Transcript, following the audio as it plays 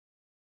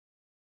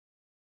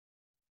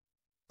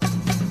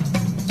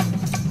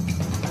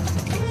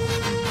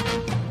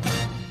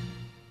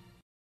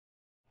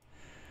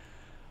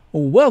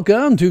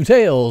Welcome to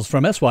Tales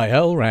from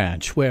SYL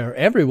Ranch, where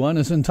everyone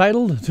is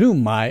entitled to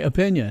my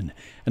opinion.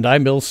 And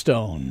I'm Bill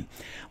Stone.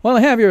 While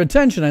I have your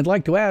attention, I'd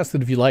like to ask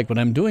that if you like what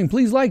I'm doing,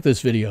 please like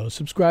this video,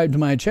 subscribe to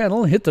my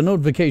channel, hit the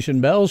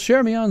notification bell,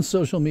 share me on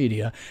social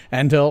media,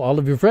 and tell all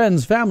of your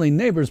friends, family,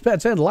 neighbors,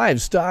 pets, and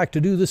livestock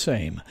to do the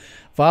same.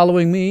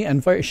 Following me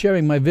and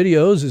sharing my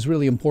videos is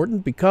really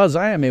important because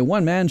I am a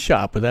one-man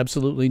shop with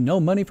absolutely no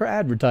money for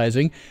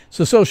advertising,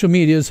 so social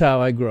media is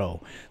how I grow.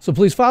 So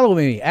please follow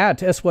me at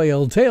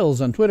SYL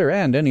Tales on Twitter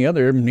and any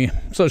other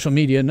social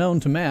media known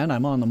to man.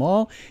 I'm on them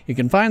all. You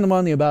can find them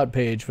on the About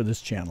page for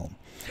this channel.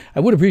 I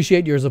would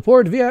appreciate your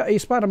support via a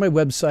spot on my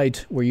website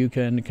where you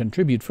can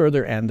contribute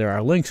further, and there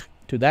are links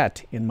to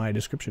that in my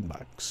description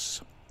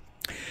box.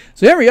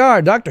 So here we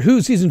are, Doctor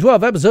Who Season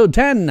 12, Episode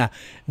 10,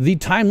 The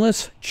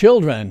Timeless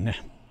Children.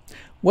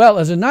 Well,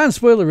 as a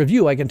non-spoiler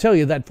review, I can tell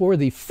you that for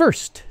the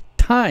first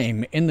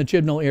time in the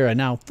Chibnall era,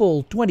 now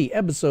full 20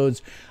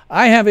 episodes,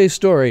 I have a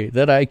story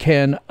that I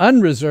can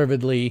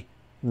unreservedly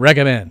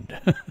recommend.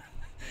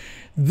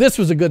 This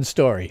was a good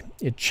story.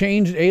 It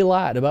changed a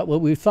lot about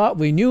what we thought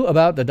we knew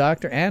about the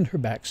Doctor and her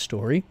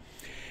backstory.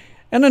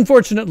 And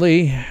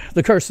unfortunately,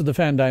 the curse of the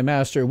Fandi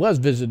Master was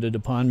visited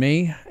upon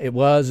me. It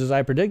was, as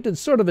I predicted,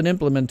 sort of an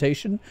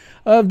implementation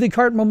of the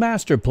Cartmel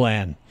Master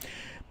Plan.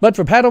 But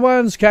for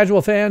Padawans,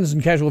 casual fans,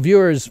 and casual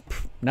viewers,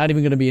 not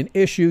even going to be an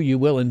issue. You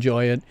will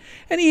enjoy it.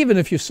 And even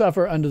if you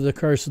suffer under the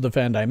curse of the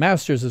Fandi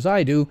Masters, as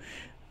I do,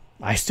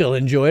 I still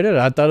enjoyed it.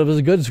 I thought it was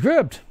a good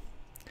script.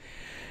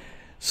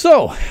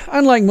 So,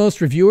 unlike most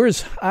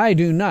reviewers, I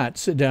do not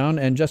sit down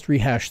and just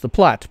rehash the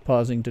plot,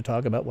 pausing to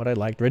talk about what I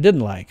liked or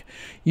didn't like.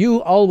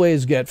 You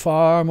always get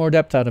far more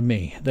depth out of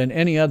me than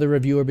any other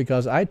reviewer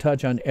because I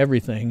touch on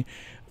everything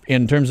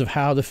in terms of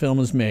how the film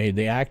is made,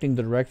 the acting,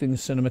 the directing, the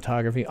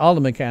cinematography, all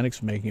the mechanics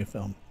of making a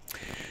film.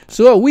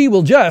 So we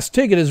will just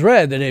take it as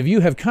read that if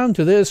you have come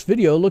to this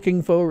video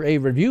looking for a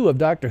review of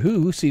Doctor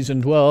Who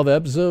Season 12,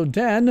 Episode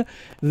 10,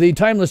 The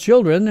Timeless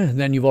Children,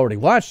 then you've already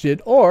watched it,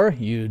 or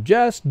you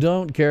just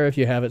don't care if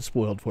you have it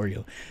spoiled for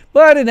you.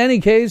 But in any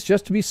case,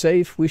 just to be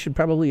safe, we should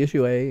probably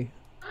issue a...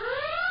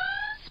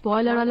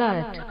 Spoiler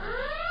alert!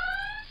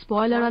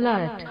 Spoiler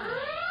alert!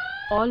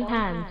 All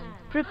hands,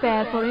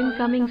 prepare for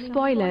incoming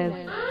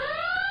spoilers.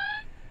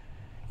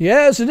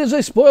 Yes, it is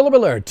a spoiler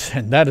alert,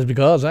 and that is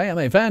because I am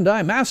a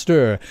Fandi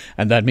Master,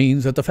 and that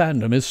means that the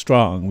fandom is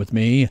strong with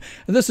me.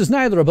 And this is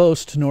neither a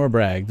boast nor a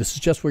brag. This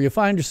is just where you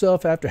find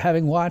yourself after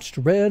having watched,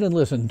 read, and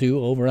listened to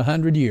over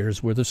 100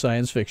 years worth of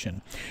science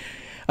fiction.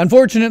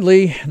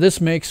 Unfortunately,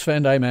 this makes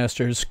Fandi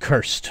Masters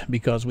cursed,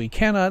 because we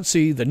cannot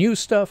see the new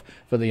stuff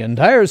for the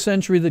entire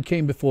century that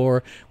came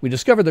before. We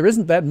discover there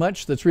isn't that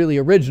much that's really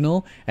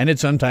original, and it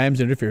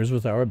sometimes interferes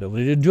with our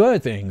ability to enjoy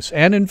things.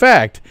 And in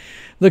fact,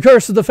 the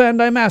curse of the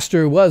Fandi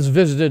Master was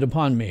visited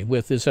upon me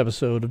with this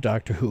episode of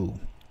Doctor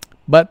Who.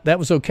 But that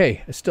was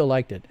okay. I still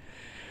liked it.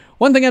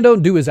 One thing I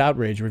don't do is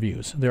outrage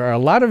reviews. There are a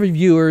lot of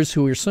reviewers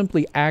who are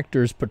simply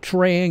actors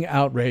portraying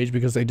outrage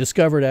because they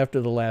discovered after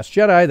The Last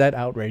Jedi that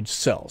outrage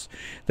sells.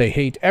 They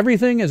hate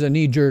everything as a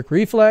knee-jerk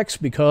reflex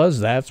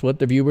because that's what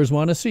the viewers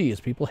want to see, is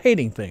people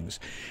hating things.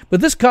 But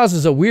this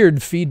causes a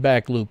weird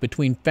feedback loop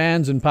between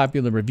fans and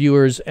popular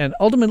reviewers, and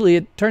ultimately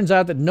it turns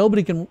out that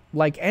nobody can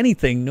like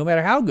anything no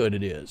matter how good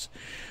it is.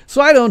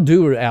 So I don't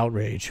do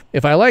outrage.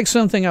 If I like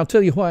something, I'll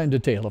tell you why in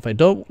detail. If I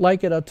don't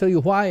like it, I'll tell you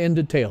why in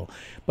detail.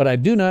 But I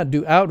do not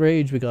do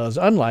outrage because,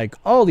 unlike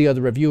all the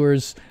other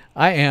reviewers,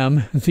 I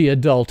am the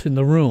adult in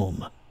the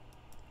room.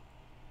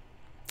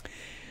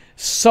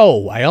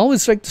 So I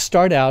always like to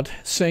start out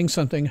saying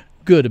something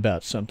good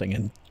about something.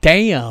 And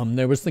damn,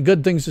 there was the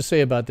good things to say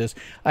about this.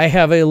 I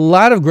have a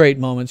lot of great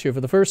moments here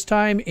for the first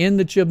time in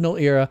the Chibnall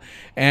era,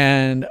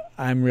 and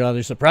I'm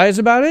rather surprised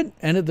about it,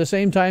 and at the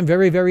same time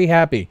very, very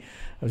happy.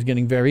 I was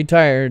getting very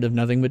tired of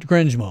nothing but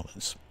cringe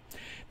moments.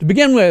 To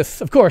begin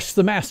with, of course,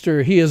 the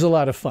Master, he is a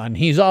lot of fun.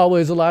 He's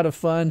always a lot of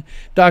fun.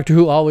 Doctor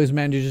Who always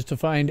manages to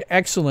find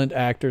excellent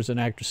actors and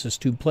actresses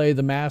to play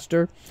the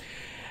Master.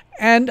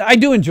 And I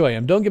do enjoy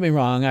him. Don't get me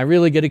wrong. I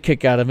really get a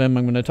kick out of him.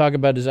 I'm going to talk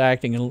about his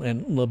acting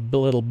in a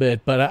little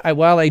bit. But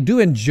while I do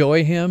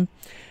enjoy him,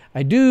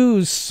 I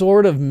do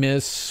sort of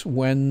miss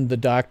when the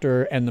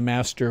Doctor and the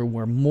Master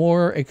were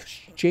more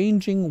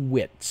exchanging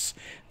wits.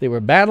 They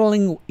were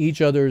battling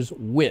each other's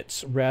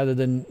wits rather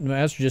than the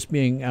Master just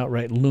being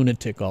outright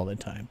lunatic all the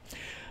time.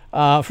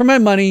 For my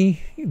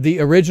money, the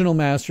original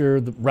Master,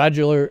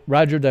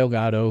 Roger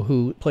Delgado,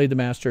 who played the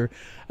Master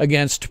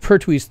against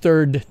Pertwee's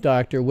third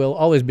Doctor, will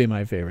always be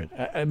my favorite.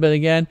 But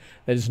again,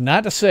 that is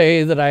not to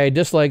say that I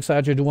dislike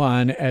Sacha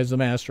Dhawan as the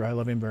Master. I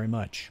love him very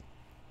much.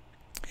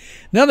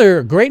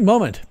 Another great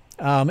moment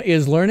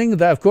is learning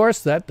that, of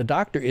course, that the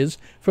Doctor is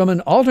from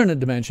an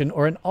alternate dimension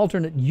or an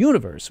alternate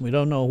universe. We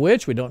don't know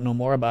which. We don't know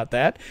more about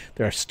that.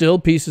 There are still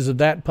pieces of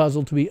that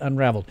puzzle to be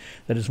unraveled.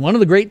 That is one of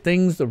the great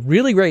things, the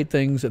really great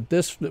things that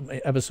this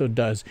episode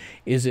does,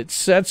 is it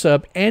sets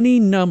up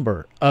any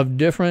number of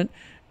different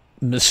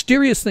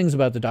mysterious things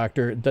about the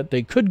Doctor that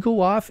they could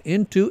go off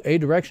into a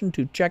direction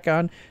to check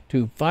on,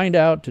 to find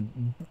out, to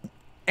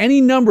any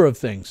number of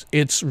things.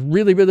 It's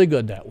really, really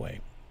good that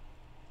way.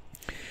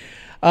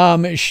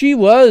 She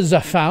was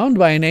found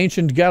by an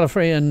ancient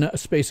Gallifreyan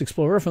space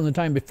explorer from the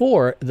time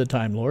before the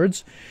Time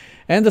Lords,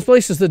 and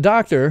displaces the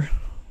Doctor,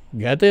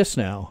 get this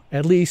now,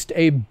 at least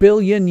 1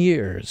 billion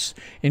years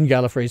in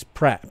Gallifrey's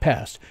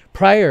past,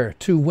 prior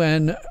to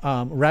when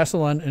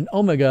Rassilon and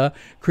Omega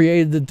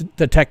created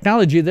the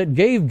technology that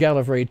gave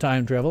Gallifrey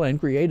time travel and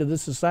created the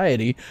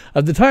Society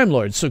of the Time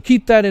Lords. So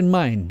keep that in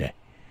mind.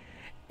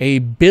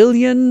 1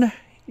 billion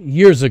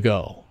years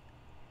ago.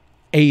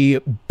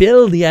 1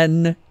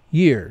 billion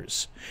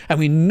years. And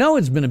we know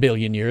it's been 1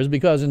 billion years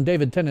because in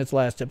David Tennant's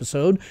last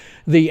episode,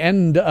 The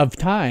End of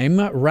Time,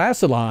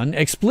 Rassilon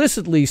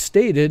explicitly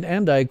stated,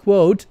 and I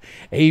quote,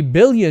 "1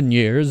 billion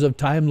years of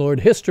Time Lord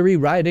history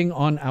riding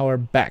on our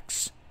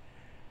backs."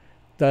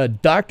 The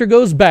Doctor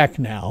goes back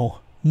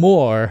now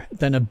more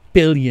than 1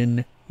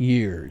 billion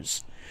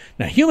years.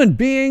 Now, human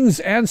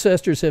beings'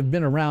 ancestors have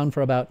been around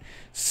for about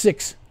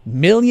 6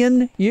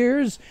 million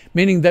years,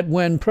 meaning that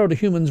when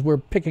proto-humans were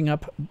picking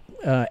up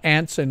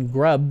ants and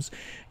grubs,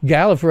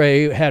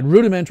 Gallifrey had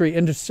rudimentary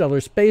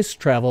interstellar space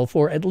travel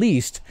for at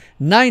least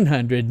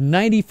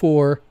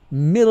 994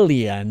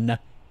 million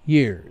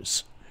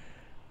years.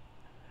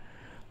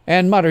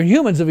 And modern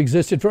humans have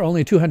existed for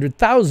only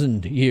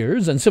 200,000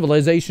 years, and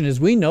civilization as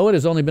we know it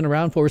has only been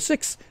around for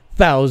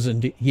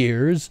 6,000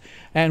 years,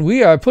 and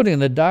we are putting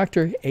the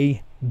Doctor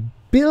 1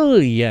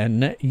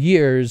 billion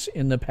years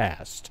in the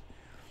past.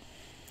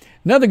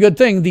 Another good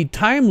thing, the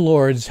Time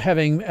Lords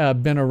having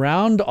been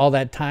around all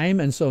that time,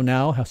 and so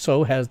now,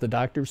 so has the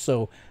Doctor.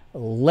 So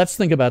let's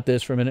think about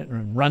this for a minute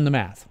and run the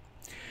math.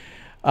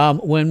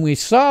 When we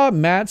saw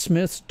Matt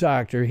Smith's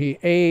Doctor, he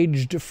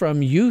aged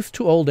from youth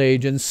to old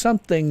age in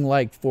something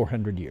like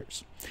 400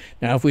 years.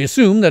 Now, if we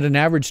assume that an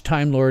average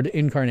Time Lord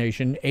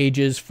incarnation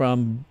ages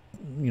from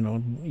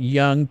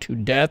young to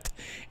death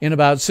in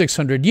about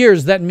 600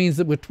 years, that means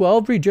that with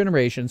 12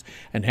 regenerations,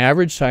 an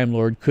average Time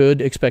Lord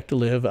could expect to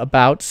live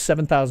about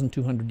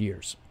 7,200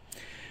 years.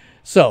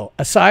 So,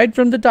 aside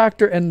from the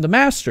Doctor and the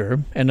Master,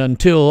 and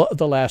until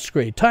the last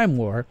Great Time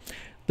War,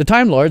 the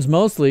Time Lords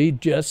mostly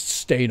just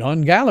stayed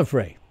on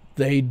Gallifrey.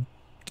 They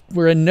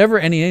were in never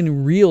any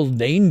real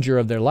danger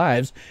of their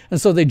lives, and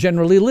so they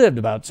generally lived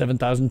about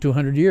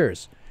 7,200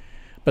 years.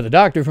 But the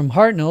Doctor, from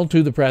Hartnell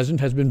to the present,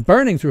 has been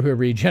burning through her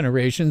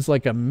regenerations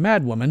like a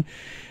madwoman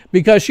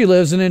because she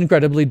lives an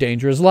incredibly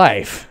dangerous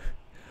life.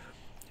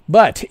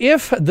 But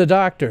if the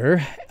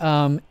Doctor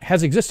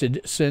has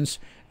existed since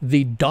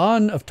the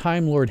dawn of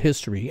Time Lord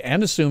history,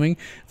 and assuming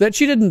that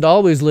she didn't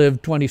always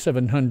live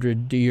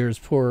 2,700 years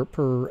per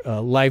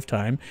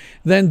lifetime,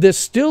 then this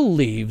still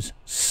leaves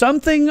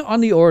something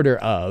on the order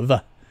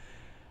of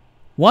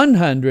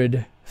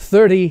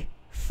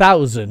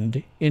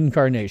 130,000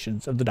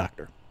 incarnations of the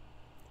Doctor.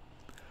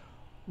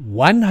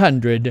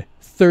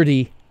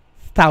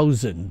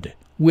 130,000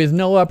 with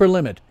no upper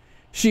limit.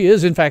 She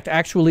is, in fact,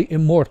 actually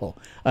immortal,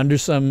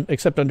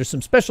 except under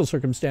some special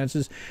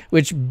circumstances,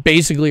 which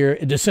basically are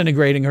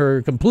disintegrating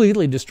her,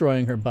 completely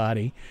destroying her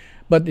body.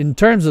 But in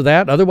terms of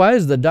that,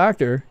 otherwise, the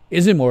Doctor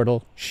is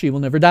immortal. She will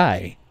never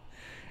die.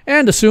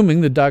 And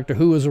assuming that Doctor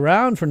Who is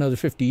around for another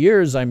 50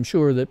 years, I'm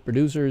sure that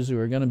producers who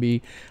are going to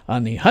be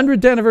on the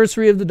 100th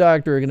anniversary of the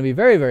Doctor are going to be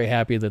very, very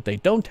happy that they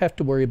don't have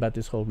to worry about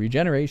this whole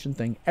regeneration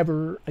thing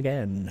ever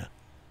again.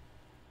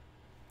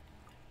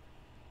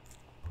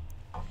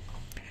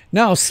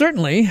 Now,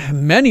 certainly,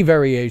 many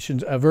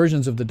versions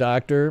of the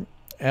Doctor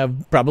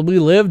have probably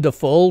lived a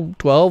full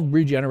 12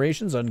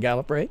 regenerations on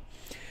Gallifrey.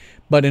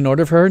 But in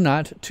order for her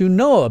not to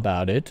know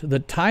about it, the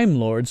Time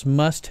Lords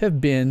must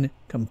have been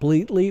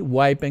completely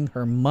wiping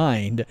her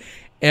mind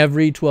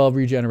every 12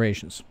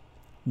 regenerations.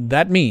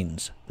 That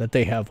means that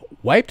they have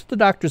wiped the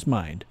Doctor's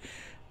mind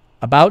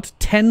about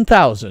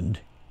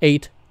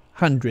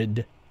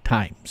 10,800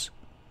 times.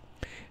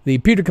 The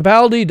Peter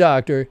Capaldi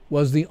Doctor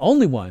was the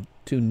only one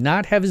to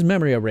not have his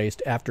memory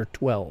erased after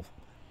 12.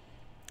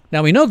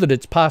 Now, we know that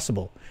it's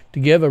possible to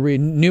give a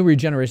new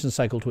regeneration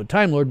cycle to a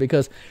Time Lord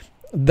because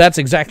that's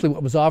exactly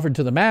what was offered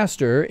to the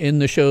Master in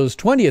the show's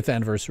 20th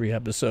anniversary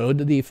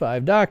episode, The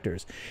Five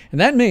Doctors.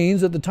 And that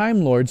means that the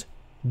Time Lords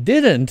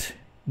didn't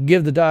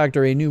give the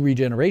Doctor a new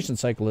regeneration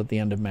cycle at the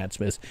end of Matt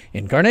Smith's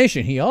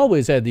incarnation. He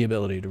always had the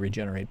ability to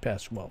regenerate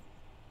past 12.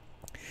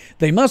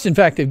 They must, in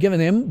fact, have given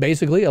him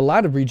basically a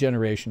lot of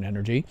regeneration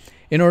energy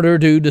in order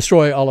to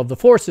destroy all of the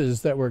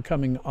forces that were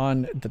coming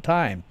on at the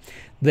time.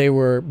 They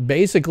were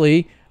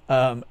basically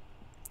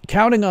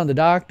counting on the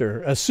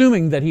Doctor,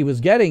 assuming that he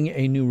was getting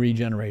a new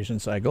regeneration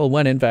cycle,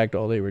 when in fact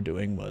all they were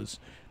doing was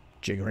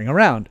jiggering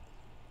around.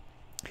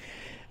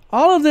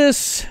 All of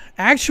this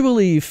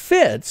actually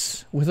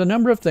fits with a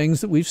number of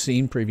things that we've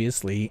seen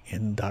previously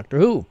in Doctor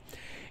Who.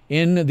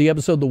 In the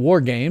episode The War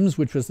Games,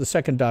 which was the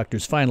second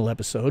Doctor's final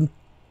episode,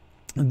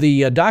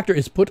 the Doctor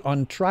is put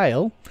on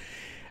trial.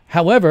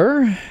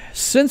 However,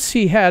 since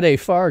he had a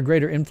far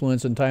greater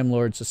influence in Time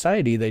Lord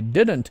society, they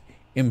didn't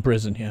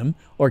imprison him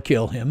or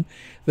kill him.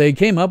 They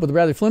came up with a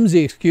rather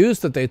flimsy excuse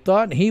that they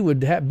thought he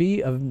would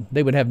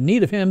they would have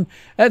need of him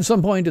at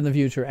some point in the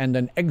future, and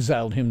then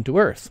exiled him to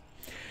Earth.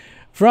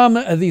 From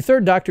the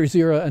Third Doctor's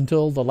era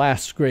until the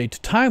last great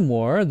Time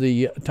War,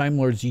 the Time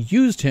Lords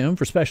used him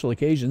for special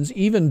occasions,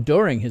 even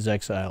during his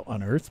exile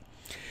on Earth.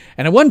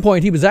 And at one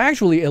point, he was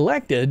actually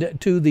elected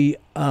to the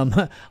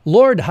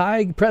Lord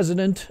High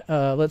President,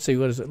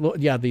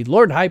 the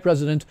Lord High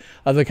President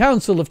of the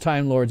Council of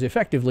Time Lords,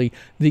 effectively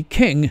the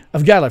King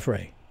of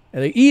Gallifrey.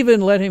 And they even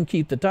let him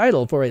keep the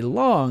title for a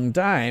long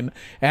time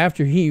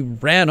after he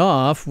ran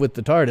off with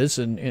the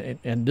TARDIS,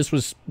 and this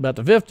was about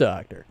the Fifth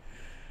Doctor.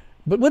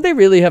 But would they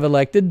really have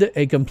elected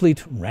a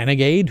complete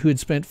renegade who had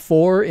spent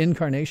 4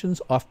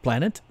 incarnations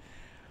off-planet?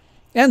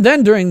 And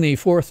then during the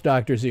Fourth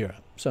Doctor's era,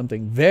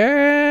 something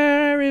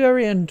very,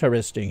 very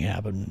interesting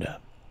happened.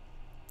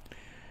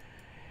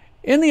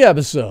 In the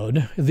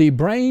episode, The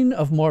Brain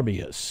of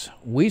Morbius,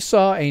 we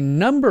saw a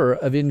number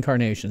of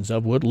incarnations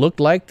of what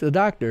looked like the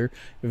Doctor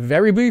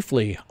very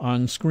briefly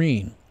on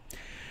screen.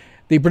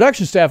 The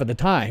production staff at the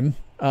time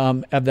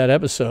of that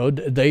episode,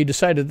 they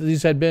decided that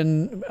these had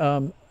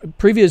been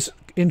previous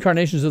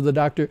incarnations of the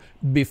Doctor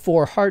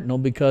before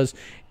Hartnell, because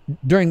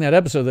during that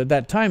episode, at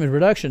that time in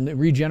production,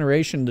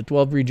 the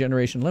 12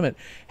 regeneration limit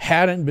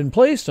hadn't been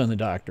placed on the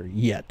Doctor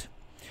yet.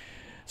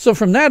 So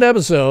from that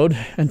episode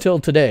until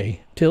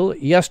today, till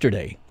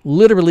yesterday,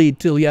 literally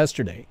till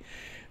yesterday,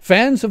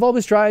 fans have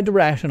always tried to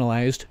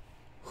rationalize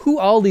who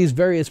all these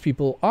various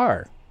people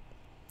are.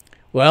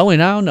 Well, we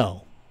now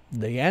know.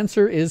 The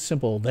answer is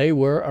simple. They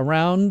were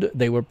around,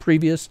 they were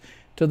previous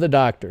to the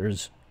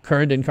Doctor's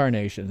current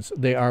incarnations.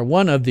 They are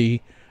one of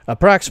the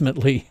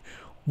approximately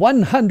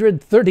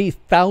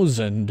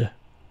 130,000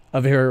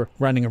 of her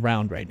running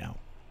around right now.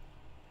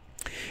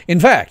 In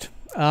fact,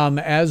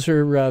 as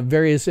her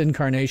various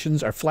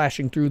incarnations are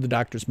flashing through the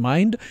Doctor's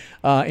mind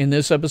in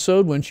this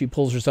episode, when she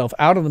pulls herself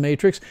out of the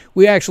Matrix,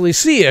 we actually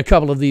see a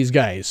couple of these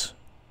guys.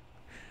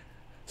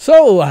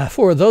 So,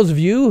 for those of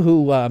you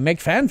who make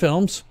fan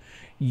films,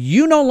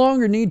 you no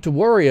longer need to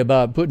worry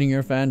about putting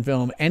your fan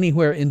film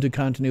anywhere into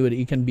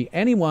continuity. It can be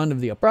any one of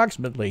the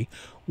approximately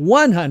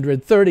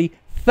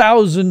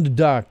 130,000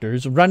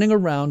 Doctors running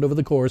around over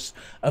the course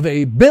of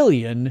 1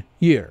 billion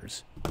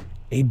years.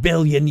 1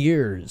 billion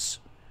years.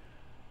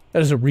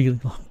 That is a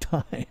really long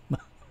time.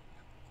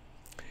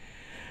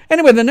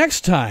 Anyway, the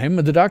next time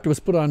the Doctor was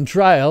put on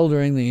trial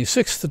during the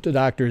 6th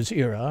Doctor's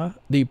era,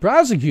 the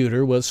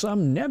prosecutor was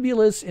some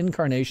nebulous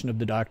incarnation of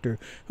the Doctor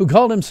who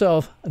called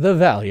himself the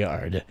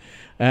Valeyard.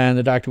 And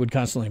the Doctor would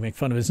constantly make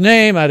fun of his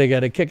name. I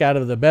got a kick out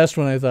of the best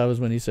one, I thought, was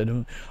when he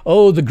said,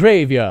 "Oh, the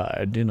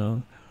graveyard," you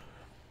know.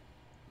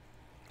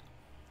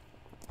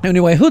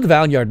 Anyway, who the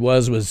Valeyard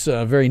was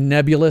very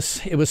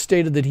nebulous. It was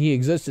stated that he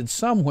existed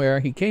somewhere,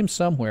 he came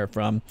somewhere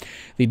from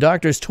the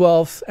Doctor's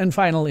 12th and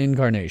final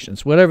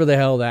incarnations, whatever the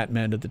hell that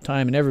meant at the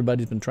time, and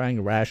everybody's been trying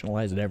to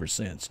rationalize it ever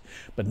since.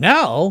 But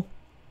now,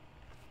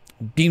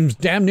 deems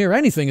damn near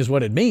anything is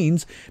what it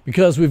means,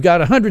 because we've got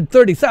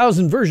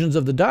 130,000 versions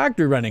of the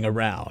Doctor running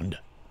around.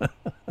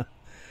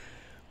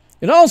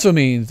 It also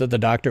means that the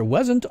Doctor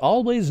wasn't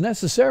always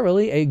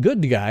necessarily a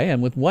good guy,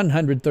 and with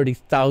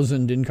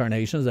 130,000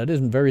 incarnations, that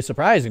isn't very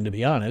surprising, to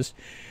be honest.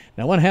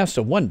 Now, one has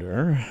to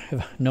wonder,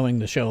 knowing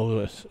the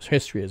show's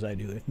history as I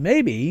do,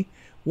 maybe,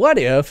 what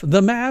if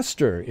the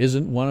Master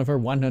isn't one of her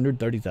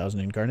 130,000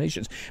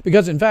 incarnations?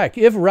 Because, in fact,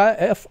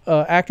 if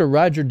actor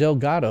Roger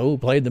Delgado, who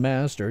played the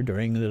Master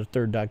during the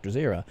Third Doctor's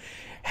era,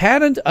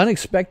 hadn't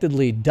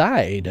unexpectedly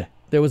died,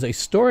 there was a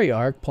story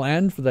arc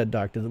planned for that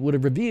Doctor that would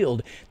have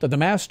revealed that the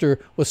Master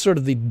was sort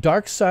of the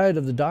dark side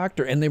of the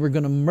Doctor, and they were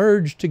going to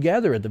merge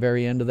together at the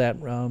very end of that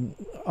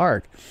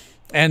arc.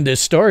 And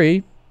this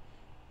story,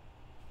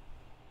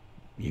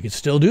 you could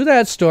still do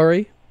that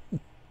story.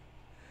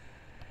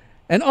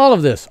 And all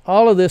of this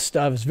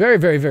stuff is very,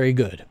 very, very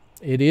good.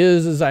 It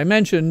is, as I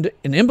mentioned,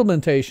 an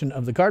implementation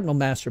of the Cartmel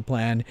Master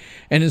Plan,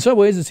 and in some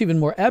ways it's even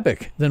more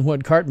epic than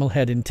what Cartmel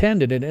had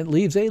intended, and it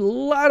leaves a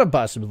lot of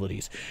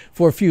possibilities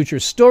for future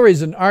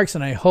stories and arcs,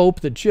 and I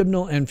hope that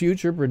Chibnall and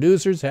future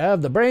producers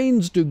have the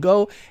brains to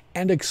go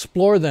and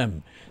explore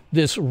them.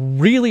 This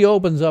really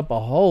opens up a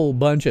whole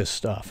bunch of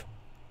stuff.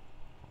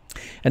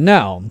 And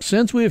now,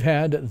 since we've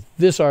had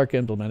this arc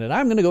implemented,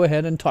 I'm going to go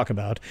ahead and talk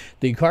about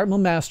the Cartmel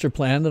Master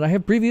Plan that I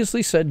have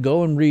previously said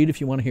go and read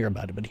if you want to hear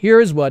about it. But here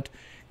is what,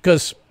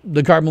 because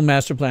the Cartmel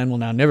Master Plan will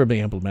now never be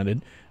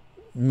implemented,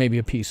 maybe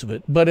a piece of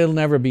it, but it'll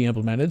never be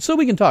implemented, so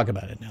we can talk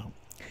about it now.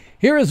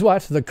 Here is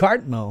what the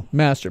Cartmel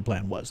Master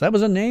Plan was. That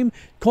was a name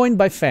coined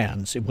by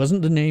fans. It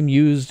wasn't the name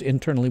used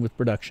internally with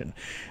production.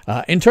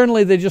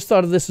 Internally, they just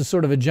thought of this as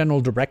sort of a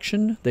general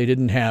direction. They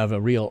didn't have a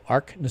real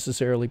arc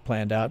necessarily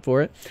planned out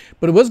for it.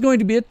 But it was going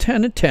to be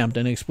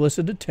an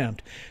explicit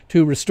attempt,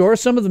 to restore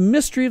some of the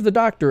mystery of the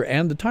Doctor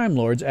and the Time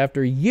Lords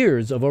after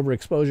years of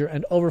overexposure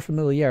and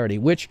overfamiliarity,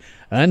 which,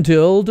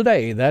 until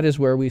today, that is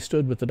where we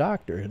stood with the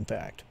Doctor, in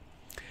fact.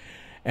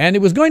 And it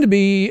was going to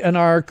be an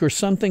arc or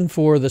something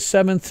for the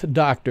 7th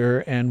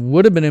Doctor, and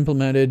would have been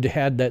implemented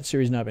had that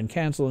series not been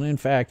canceled. And in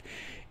fact,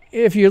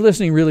 if you're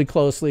listening really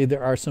closely,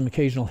 there are some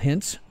occasional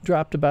hints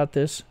dropped about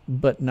this,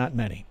 but not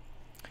many.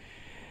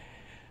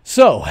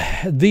 So,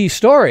 the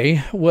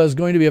story was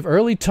going to be of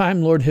early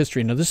Time Lord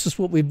history. Now, this is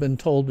what we've been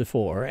told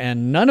before,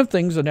 and none of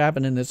things that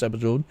happened in this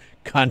episode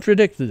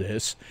contradicted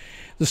this.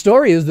 The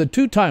story is that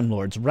two Time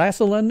Lords,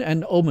 Rassilon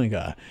and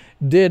Omega,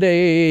 did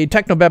a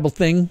technobabble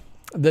thing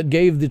that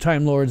gave the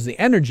Time Lords the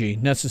energy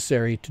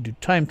necessary to do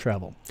time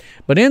travel.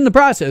 But in the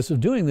process of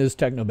doing this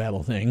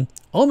technobabble thing,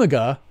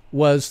 Omega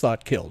was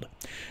thought killed.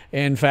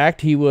 In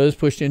fact, he was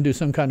pushed into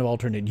some kind of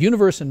alternate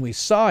universe, and we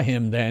saw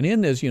him then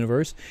in this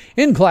universe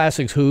in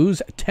Classics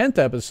Who's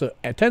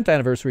 10th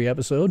anniversary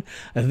episode,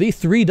 The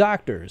Three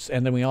Doctors.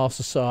 And then we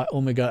also saw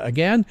Omega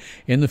again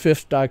in the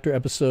 5th Doctor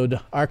episode,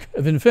 Arc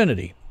of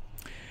Infinity.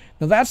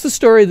 Now, that's the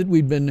story that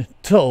we'd been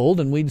told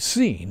and we'd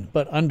seen,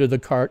 but under the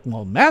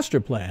Cardinal Master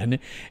Plan,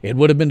 it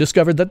would have been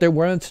discovered that there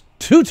weren't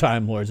two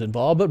Time Lords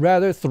involved, but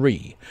rather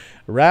three.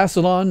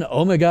 Rassilon,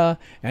 Omega,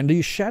 and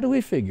a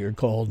shadowy figure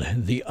called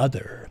the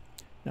Other.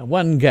 Now,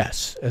 one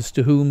guess as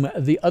to whom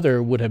the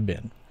Other would have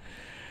been.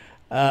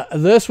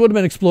 This would have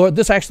been explored.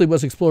 This actually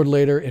was explored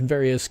later in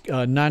various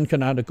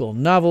non-canonical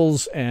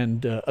novels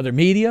and other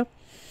media.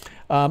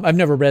 I've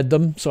never read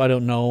them, so I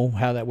don't know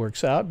how that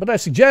works out. But I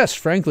suggest,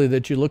 frankly,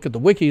 that you look at the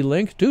wiki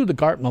link to the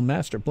Cardinal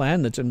Master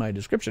Plan that's in my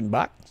description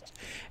box,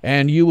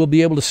 and you will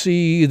be able to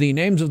see the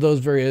names of those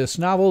various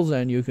novels,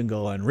 and you can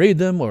go and read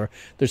them, or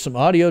there's some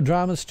audio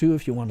dramas, too.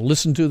 If you want to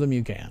listen to them,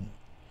 you can.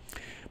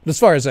 But as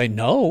far as I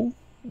know,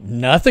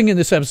 nothing in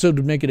this episode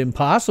would make it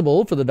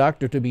impossible for the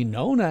Doctor to be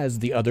known as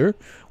the Other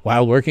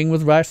while working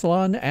with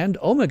Rassilon and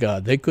Omega.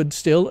 They could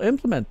still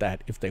implement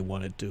that if they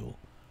wanted to.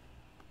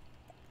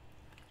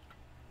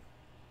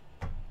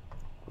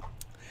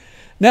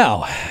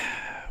 Now,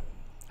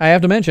 I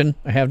have to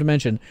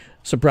mention,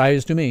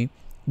 surprise to me,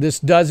 this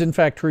does in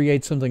fact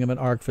create something of an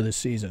arc for this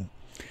season.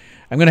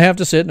 I'm going to have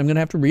to sit and I'm going to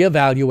have to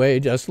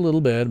reevaluate just a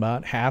little bit,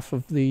 about half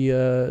of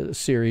the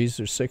series.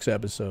 There's 6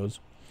 episodes.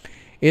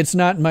 It's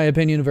not, in my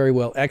opinion, a very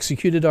well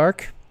executed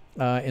arc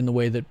in the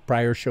way that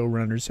prior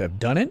showrunners have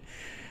done it.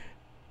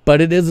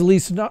 But it is at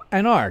least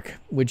an arc,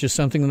 which is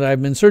something that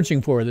I've been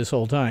searching for this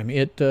whole time.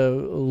 It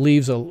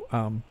leaves a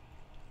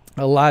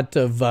lot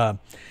of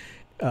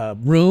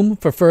room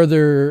for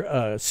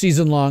further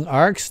season-long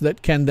arcs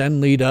that can then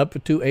lead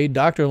up to a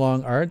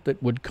Doctor-long arc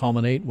that would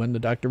culminate when the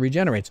Doctor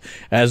regenerates,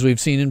 as we've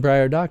seen in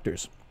prior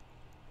Doctors.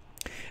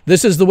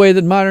 This is the way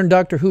that modern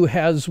Doctor Who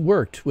has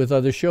worked with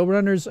other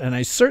showrunners, and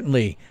I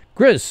certainly,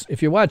 Chris,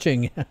 if you're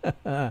watching,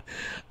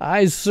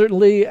 I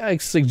certainly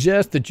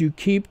suggest that you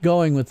keep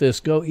going with this,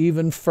 go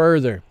even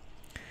further.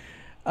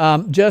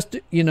 Just,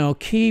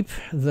 keep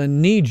the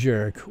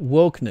knee-jerk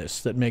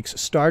wokeness that makes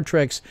Star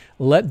Trek's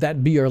Let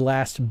That Be Your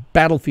Last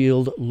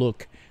Battlefield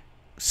look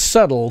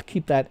subtle.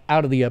 Keep that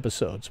out of the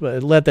episodes.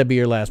 But Let That Be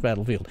Your Last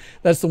Battlefield.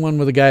 That's the one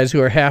with the guys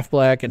who are half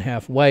black and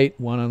half white,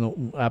 one on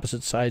the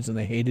opposite sides, and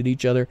they hated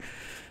each other.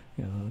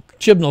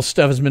 Chibnall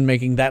stuff has been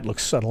making that look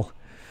subtle.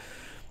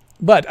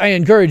 But I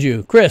encourage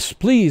you, Chris,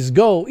 please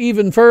go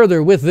even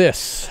further with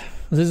this.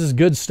 This is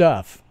good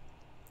stuff.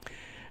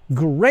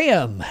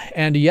 Graham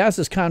and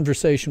Yaz's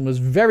conversation was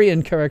very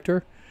in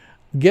character.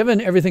 Given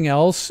everything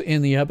else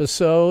in the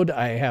episode,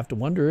 I have to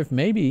wonder if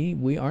maybe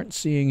we aren't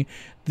seeing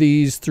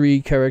these 3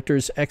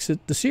 characters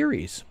exit the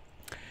series.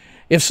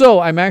 If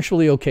so, I'm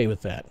actually okay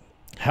with that.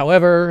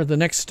 However, the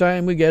next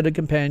time we get a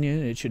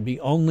companion, it should be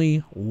only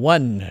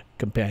one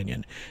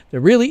companion. There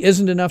really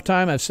isn't enough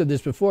time. I've said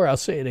this before. I'll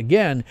say it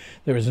again.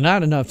 There is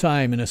not enough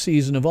time in a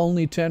season of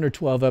only 10 or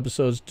 12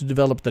 episodes to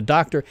develop the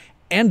Doctor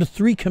and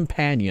 3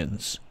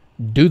 companions.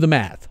 Do the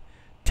math.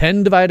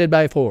 10 divided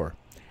by 4.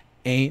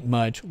 Ain't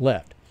much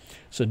left.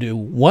 So do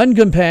 1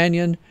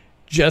 companion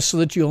just so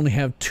that you only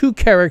have 2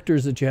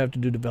 characters that you have to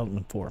do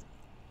development for.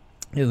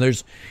 And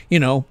there's,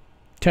 10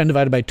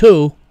 divided by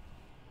 2.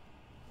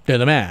 Do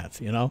the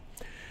math,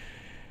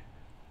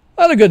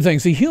 Other good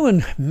things. The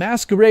human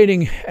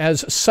masquerading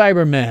as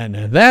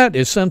Cyberman. That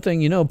is something,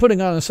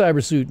 putting on a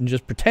cyber suit and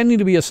just pretending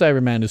to be a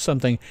Cyberman is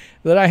something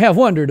that I have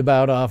wondered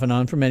about off and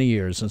on for many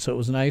years. And so it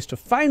was nice to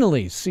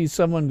finally see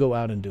someone go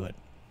out and do it.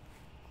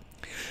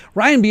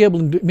 Ryan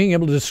being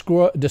able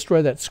to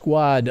destroy that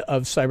squad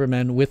of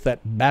Cybermen with that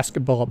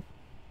basketball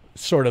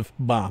sort of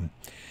bomb.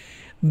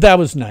 That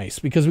was nice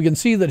because we can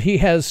see that he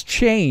has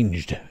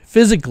changed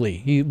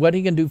physically. What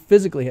he can do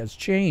physically has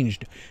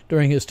changed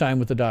during his time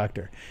with the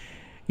Doctor.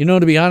 To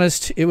be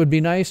honest, it would be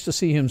nice to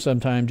see him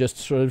sometime just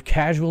sort of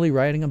casually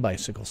riding a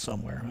bicycle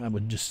somewhere. I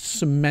would just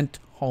cement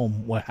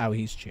home how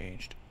he's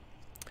changed.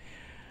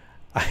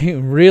 I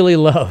really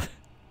love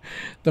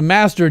the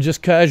Master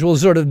just casual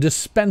sort of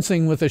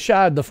dispensing with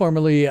Ashad, the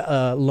formerly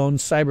lone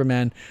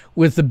Cyberman,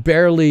 with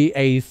barely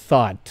a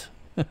thought.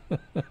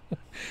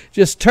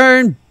 Just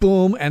turn,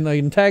 boom, and the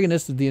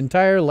antagonist of the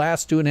entire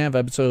last 2.5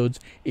 episodes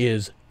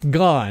is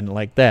gone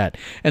like that.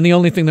 And the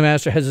only thing the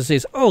Master has to say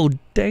is, oh,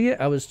 dang it,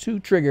 I was too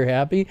trigger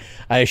happy.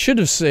 I should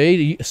have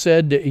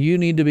said you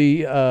need to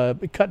be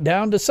cut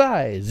down to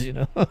size,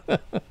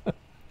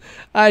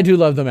 I do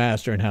love the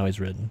Master and how he's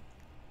written.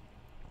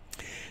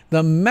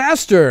 The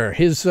Master,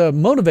 his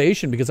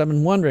motivation, because I've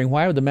been wondering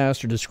why would the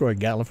Master destroy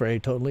Gallifrey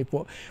totally,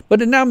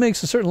 but it now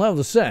makes a certain level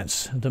of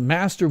sense. The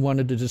Master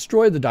wanted to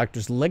destroy the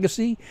Doctor's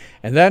legacy,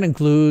 and that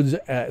includes,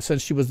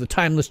 since she was the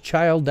timeless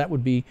child, that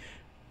would be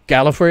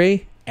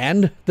Gallifrey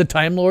and the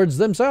Time Lords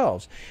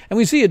themselves. And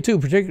we see it too,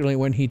 particularly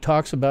when he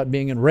talks about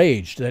being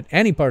enraged that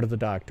any part of the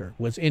Doctor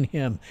was in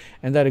him,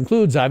 and that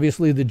includes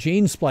obviously the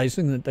gene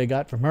splicing that they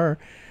got from her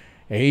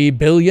 1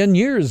 billion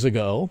years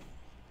ago.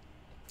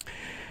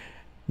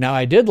 Now,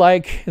 I did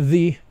like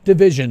the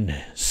division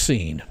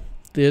scene.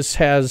 This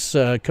has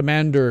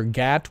Commander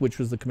Gat, which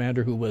was the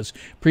commander who was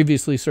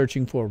previously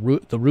searching for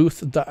the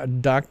Ruth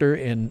Doctor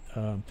in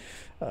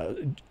the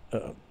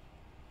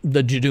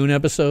Jadoon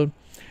episode.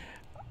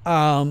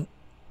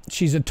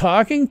 She's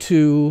talking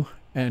to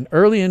an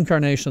early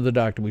incarnation of the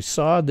Doctor. We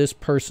saw this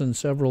person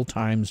several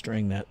times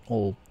during that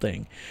whole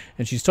thing.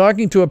 And she's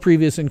talking to a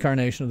previous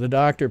incarnation of the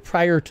Doctor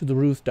prior to the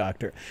Ruth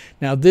Doctor.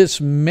 Now,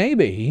 this may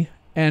be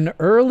an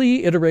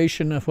early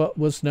iteration of what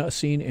was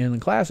seen in the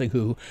classic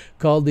Who,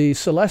 called the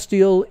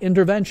Celestial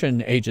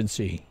Intervention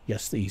Agency.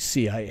 Yes, the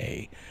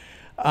CIA.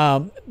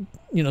 You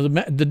know,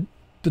 the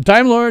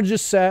Time Lords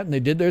just sat and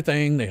they did their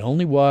thing. They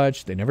only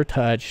watched. They never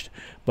touched.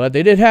 But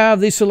they did have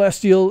the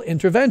Celestial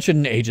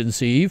Intervention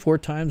Agency for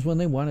times when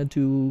they wanted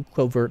to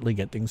covertly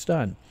get things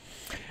done.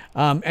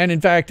 And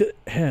in fact,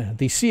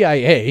 the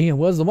CIA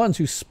was the ones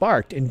who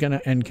sparked in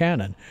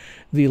canon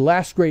the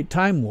last great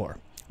time war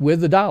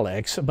with the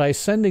Daleks by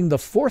sending the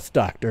Fourth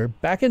Doctor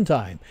back in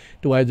time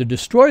to either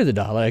destroy the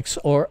Daleks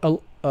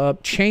or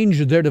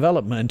change their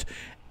development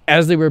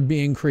as they were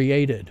being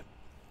created.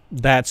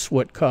 That's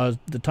what caused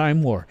the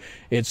Time War.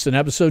 It's an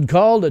episode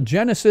called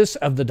Genesis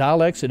of the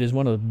Daleks. It is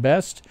one of the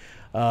best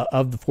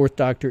of the Fourth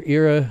Doctor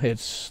era.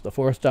 It's the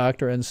Fourth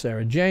Doctor and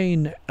Sarah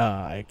Jane.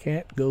 I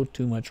can't go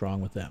too much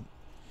wrong with them.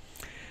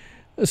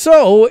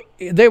 So,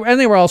 they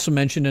were also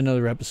mentioned in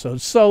other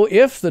episodes. So,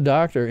 if the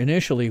Doctor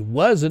initially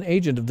was an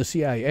agent of the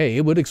CIA,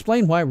 it would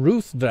explain why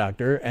Ruth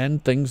Doctor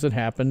and things that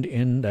happened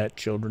in that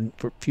Children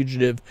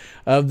Fugitive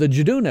of the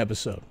Jadoon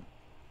episode.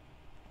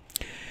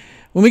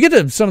 When we get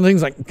to some of the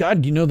things like,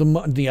 God, you know,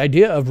 the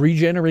idea of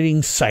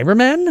regenerating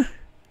Cybermen?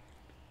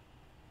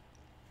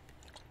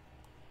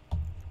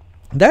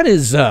 That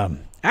is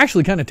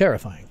actually kind of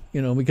terrifying,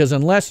 you know, because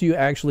unless you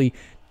actually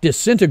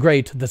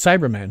disintegrate the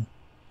Cybermen,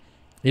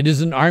 it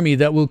is an army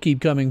that will keep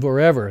coming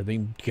forever.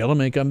 They kill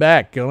them and come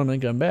back, kill them and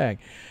come back.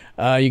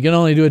 You can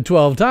only do it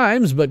 12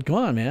 times, but come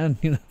on, man.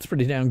 You know, it's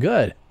pretty damn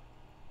good.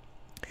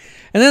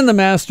 And then the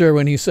Master,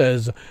 when he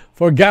says,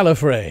 for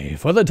Gallifrey,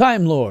 for the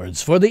Time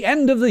Lords, for the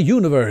end of the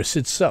universe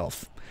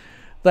itself.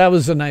 That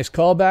was a nice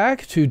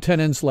callback to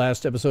Tennant's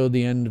last episode,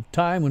 The End of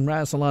Time, when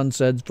Rassilon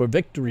said, for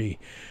victory,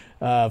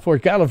 for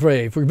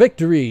Gallifrey, for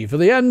victory, for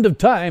the end of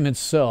time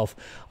itself.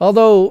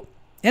 Although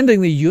ending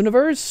the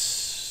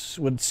universe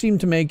would seem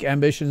to make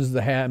ambitions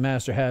the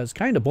Master has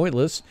kind of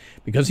pointless,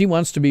 because he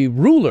wants to be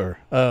ruler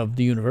of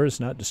the universe,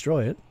 not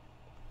destroy it.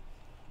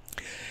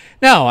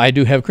 Now, I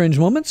do have cringe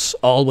moments,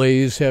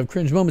 always have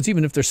cringe moments,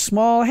 even if they're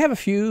small. I have a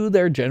few,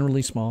 they're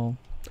generally small.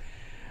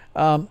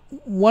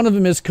 One of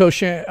them is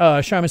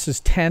Sharmus's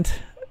tent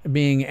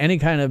being any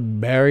kind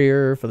of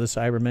barrier for the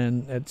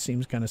Cybermen. That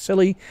seems kind of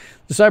silly.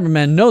 The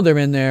Cybermen know they're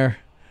in there.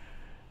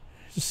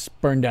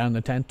 Just burn down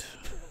the tent.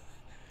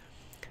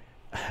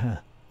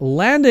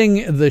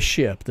 Landing the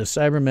ship, the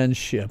Cybermen's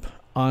ship,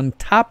 on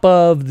top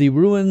of the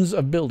ruins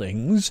of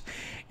buildings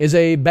is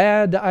a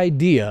bad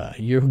idea.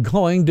 You're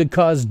going to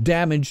cause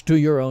damage to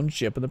your own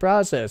ship in the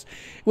process.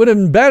 It would have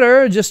been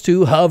better just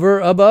to hover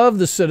above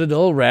the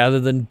Citadel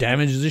rather than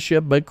damage the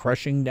ship by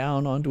crushing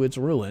down onto its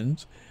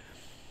ruins.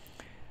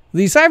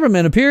 The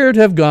Cybermen appear to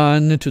have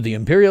gone to the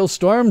Imperial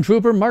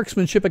Stormtrooper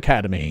Marksmanship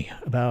Academy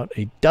about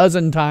a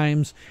dozen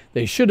times.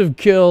 They should have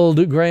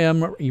killed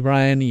Graham,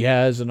 Ryan,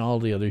 Yaz, and all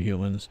the other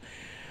humans.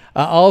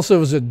 Also, it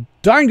was a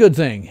darn good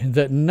thing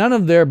that none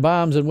of their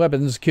bombs and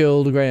weapons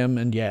killed Graham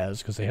and Yaz,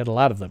 because they had a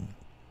lot of them.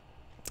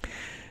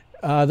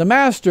 The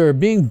Master,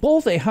 being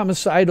both a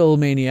homicidal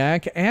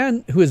maniac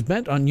and who is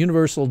bent on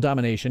universal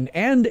domination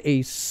and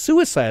a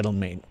suicidal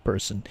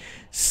person,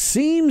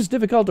 seems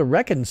difficult to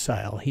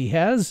reconcile. He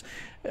has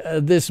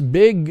this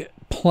big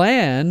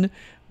plan,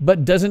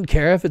 but doesn't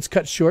care if it's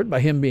cut short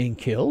by him being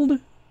killed.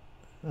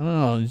 I don't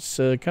know, it's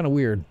kind of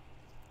weird.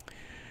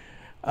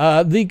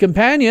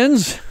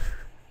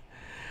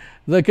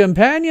 The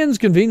companions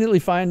conveniently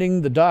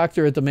finding the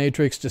Doctor at the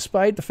Matrix,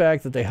 despite the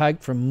fact that they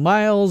hiked for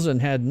miles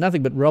and had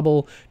nothing but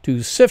rubble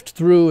to sift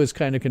through, is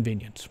kind of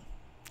convenient.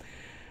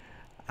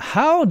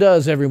 How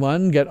does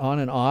everyone get on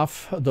and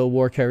off the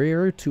war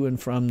carrier to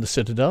and from the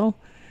Citadel?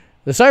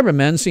 The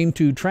Cybermen seem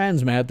to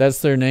transmat.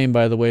 That's their name,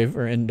 by the way,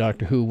 for in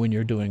Doctor Who when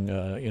you're doing,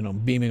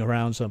 beaming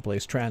around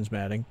someplace,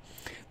 transmatting.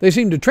 They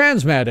seem to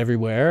transmat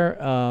everywhere.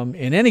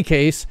 In any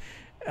case,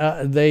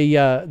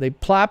 they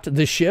plopped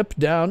the ship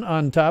down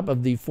on top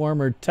of the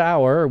former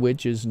tower,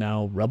 which is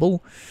now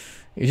rubble.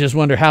 You just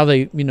wonder how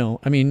they,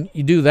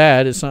 you do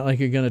that. It's not like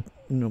you're going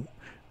to,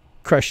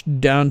 crush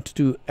down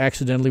to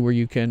accidentally where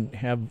you can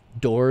have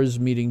doors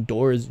meeting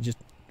doors. Just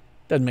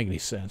Doesn't make any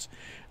sense.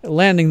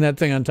 Landing that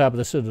thing on top of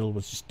the Citadel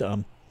was just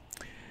dumb.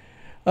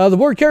 The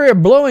Borg carrier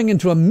blowing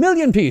into a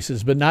million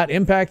pieces, but not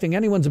impacting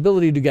anyone's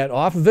ability to get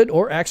off of it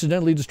or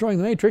accidentally destroying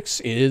the Matrix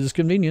is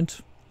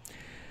convenient.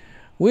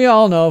 We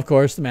all know, of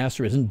course, the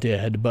Master isn't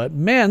dead, but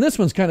man, this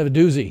one's kind of a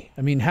doozy.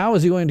 I mean, how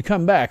is he going to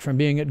come back from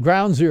being at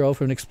ground zero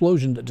for an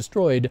explosion that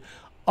destroyed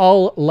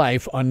all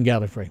life on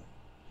Gallifrey?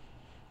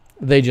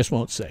 They just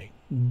won't say.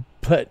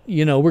 But,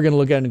 you know, we're going to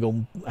look at it and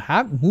go,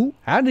 how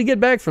did he get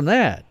back from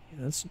that?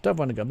 That's a tough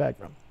one to come back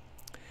from.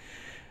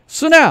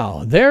 So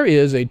now, there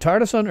is a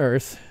TARDIS on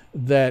Earth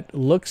that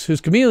looks,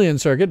 whose chameleon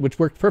circuit, which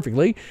worked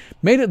perfectly,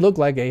 made it look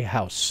like a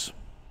house.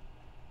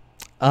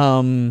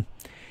 Isn't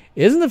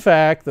the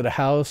fact that a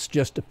house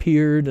just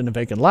appeared in a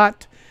vacant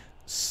lot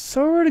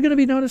sort of going to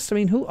be noticed? I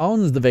mean, who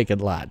owns the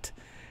vacant lot?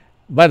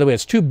 By the way,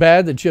 it's too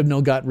bad that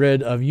Chibnall got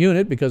rid of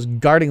Unit, because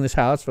guarding this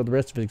house for the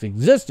rest of its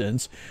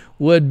existence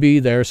would be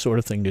their sort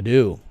of thing to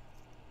do.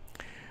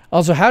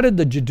 Also, how did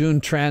the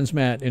Judoon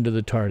transmat into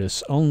the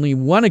TARDIS? Only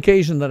one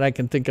occasion that I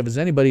can think of is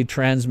anybody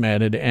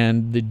transmatted,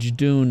 and the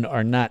Judoon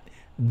are not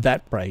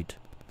that bright.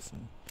 So.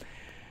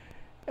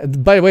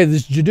 By the way,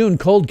 this Judoon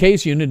cold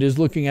case unit is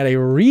looking at a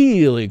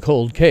really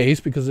cold case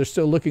because they're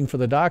still looking for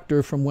the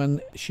Doctor from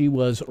when she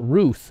was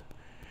Ruth.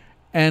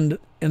 And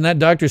in that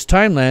Doctor's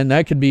timeline,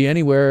 that could be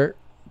anywhere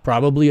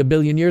probably a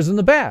billion years in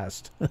the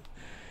past.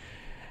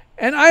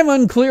 And I'm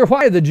unclear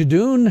why the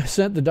Judoon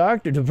sent the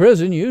Doctor to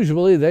prison.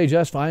 Usually they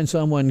just find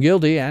someone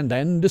guilty and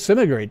then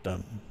disintegrate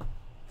them.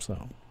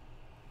 So,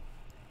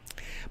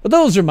 but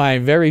those are my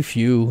very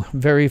few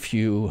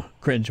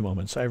cringe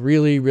moments. I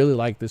really, really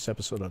like this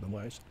episode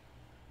otherwise.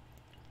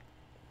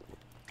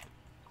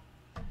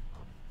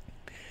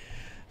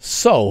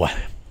 So,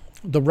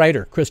 the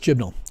writer, Chris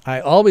Chibnall. I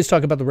always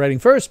talk about the writing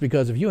first,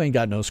 because if you ain't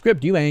got no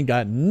script, you ain't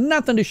got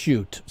nothing to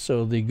shoot.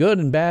 So the good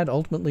and bad,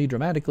 ultimately,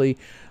 dramatically,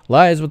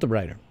 lies with the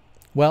writer.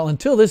 Well,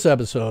 until this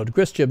episode,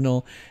 Chris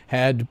Chibnall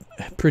had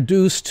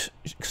produced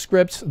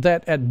scripts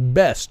that at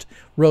best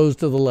rose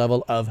to the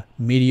level of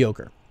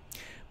mediocre.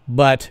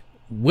 But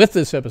with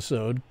this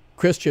episode,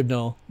 Chris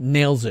Chibnall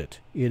nails it.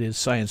 It is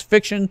science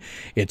fiction,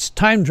 it's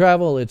time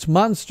travel, it's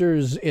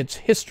monsters, it's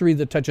history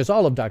that touches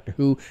all of Doctor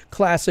Who,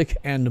 classic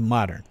and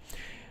modern.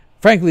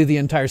 Frankly, the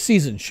entire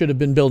season should have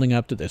been building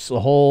up to this, the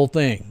whole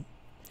thing.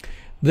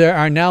 There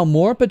are now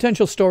more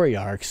potential story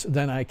arcs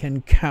than I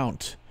can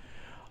count.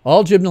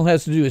 All Chibnall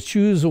has to do is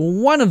choose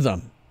one of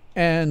them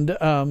and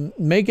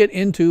make it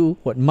into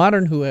what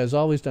modern Who has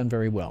always done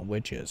very well,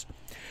 which is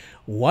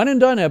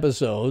one-and-done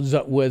episodes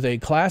with a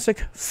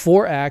classic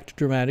 4-act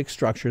dramatic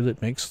structure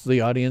that makes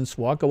the audience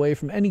walk away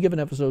from any given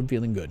episode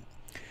feeling good.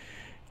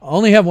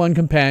 Only have one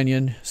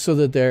companion so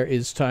that there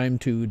is time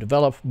to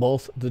develop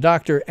both the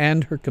Doctor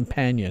and her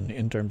companion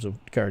in terms of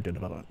character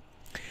development.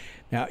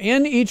 Now,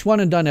 in each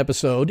one-and-done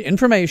episode,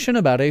 information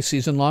about a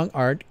season-long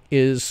arc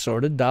is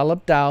sort of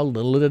dolloped out a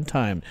little at a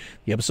time.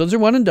 The episodes are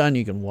one and done.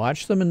 You can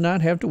watch them and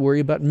not have to worry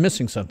about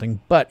missing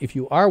something. But if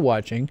you are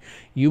watching,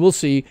 you will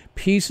see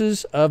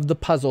pieces of the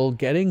puzzle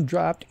getting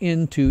dropped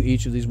into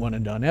each of these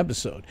one-and-done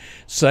episodes,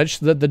 such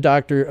that the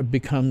Doctor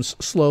becomes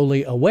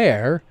slowly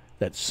aware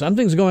that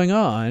something's going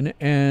on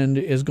and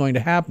is going to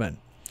happen.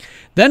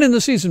 Then in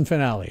the season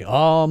finale,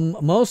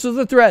 most of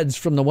the threads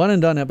from the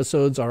one-and-done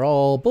episodes are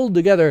all pulled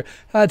together,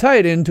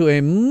 tied into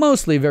a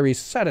mostly very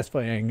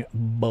satisfying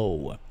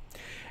bow.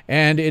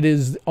 And it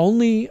is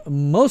only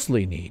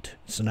mostly neat.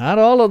 It's not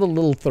all of the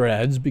little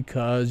threads,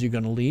 because you're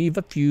going to leave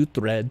a few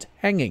threads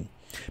hanging.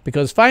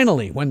 Because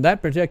finally, when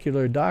that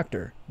particular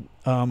Doctor,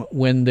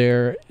 when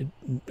their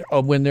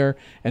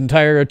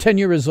entire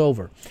tenure is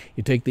over,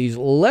 you take these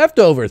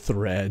leftover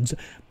threads,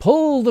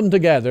 pull them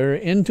together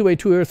into a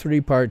 2 or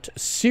 3 part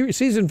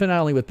season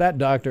finale with that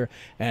Doctor,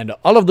 and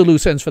all of the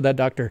loose ends for that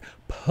Doctor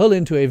pull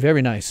into a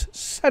very nice,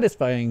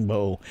 satisfying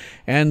bow.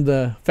 And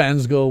the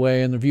fans go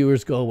away and the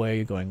viewers go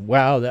away going,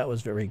 wow, that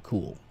was very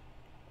cool.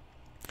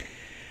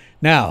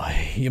 Now,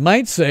 you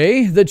might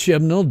say that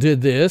Chibnall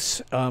did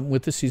this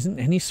with the season,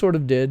 and he sort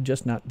of did,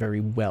 just not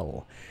very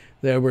well.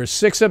 There were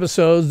 6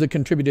 episodes that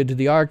contributed to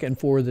the arc and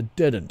 4 that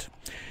didn't.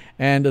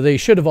 And they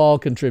should have all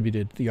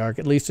contributed to the arc,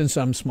 at least in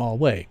some small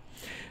way.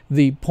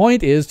 The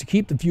point is to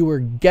keep the viewer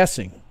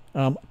guessing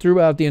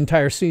throughout the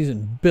entire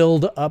season,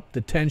 build up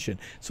the tension.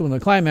 So when the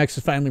climax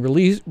is finally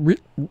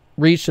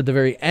reached at the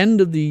very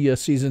end of the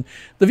season,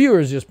 the viewer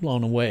is just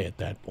blown away at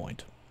that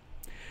point.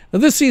 Now,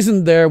 this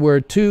season, there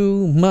were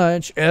too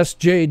much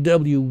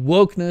SJW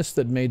wokeness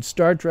that made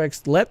Star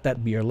Trek's Let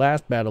That Be Your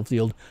Last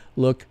Battlefield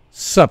look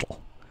subtle.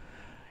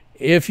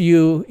 If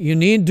you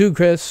need to,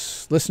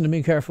 Chris, listen to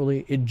me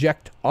carefully,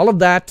 eject all of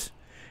that,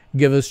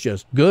 give us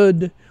just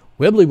good,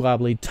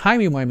 wibbly-wobbly,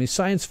 timey-wimey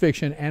science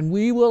fiction, and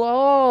we will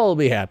all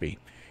be happy.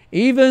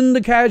 Even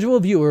the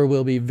casual viewer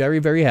will be very,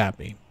 very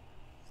happy.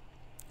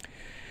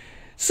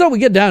 So we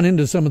get down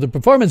into some of the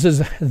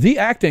performances, the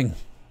acting.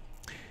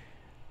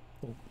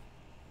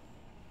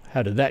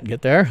 How did that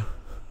get there?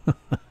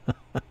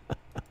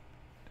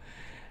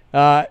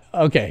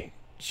 Okay.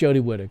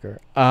 Jodie Whittaker.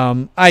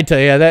 I tell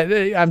you,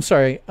 that I'm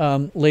sorry,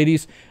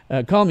 ladies,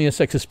 call me a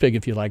sexist pig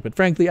if you like, but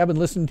frankly, I've been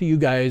listening to you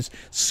guys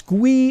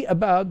squee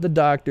about the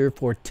Doctor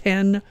for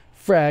 10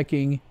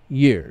 fracking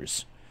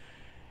years.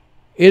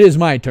 It is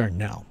my turn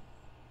now.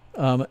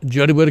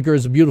 Jodie Whittaker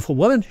is a beautiful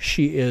woman.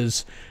 She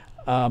is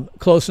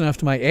close enough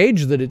to my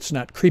age that it's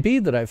not creepy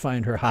that I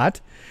find her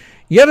hot.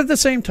 Yet at the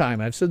same time,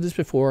 I've said this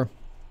before,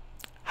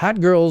 hot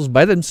girls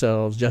by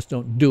themselves just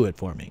don't do it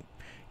for me.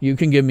 You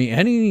can give me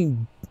any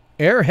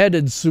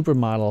airheaded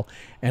supermodel,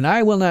 and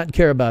I will not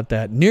care about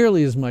that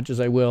nearly as much as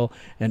I will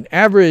an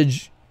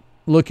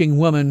average-looking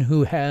woman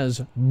who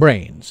has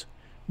brains.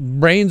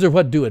 Brains are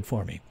what do it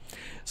for me.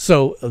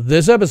 So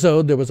this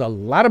episode, there was a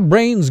lot of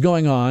brains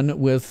going on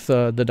with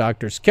the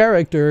Doctor's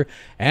character,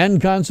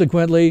 and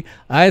consequently,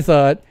 I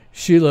thought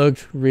she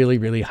looked really,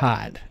 really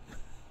hot.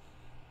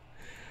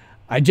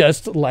 I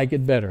just like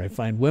it better. I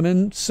find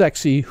women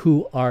sexy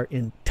who are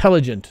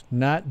intelligent,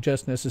 not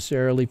just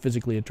necessarily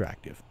physically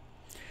attractive.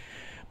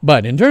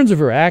 But in terms of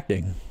her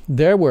acting,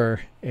 there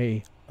were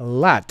a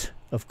lot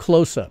of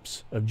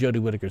close-ups of Jodie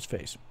Whittaker's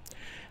face.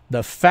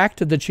 The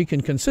fact that she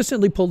can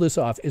consistently pull this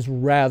off is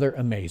rather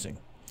amazing.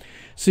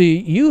 See,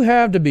 you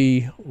have to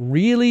be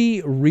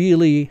really,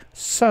 really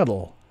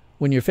subtle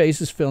when your face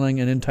is filling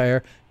an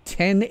entire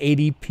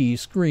 1080p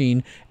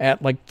screen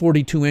at like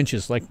 42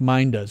 inches like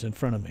mine does in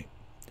front of me.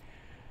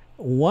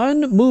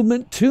 One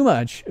movement too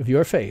much of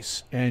your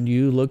face and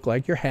you look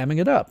like you're hamming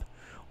it up.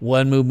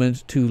 One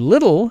movement too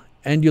little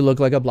and you look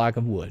like a block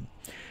of wood.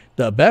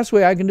 The best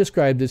way I can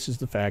describe this is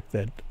the fact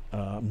that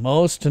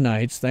most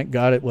nights, thank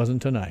God it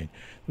wasn't tonight,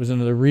 there was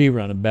another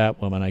rerun of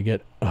Batwoman. I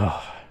get,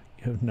 oh,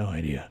 you have no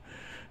idea.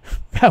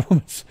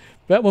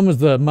 Batwoman's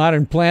the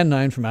modern Plan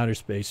 9 from outer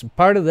space, and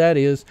part of that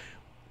is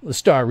the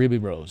star Ruby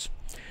Rose.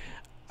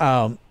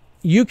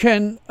 You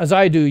can, as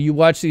I do, you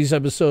watch these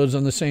episodes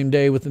on the same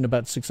day within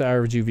about 6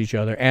 hours of each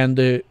other, and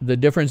the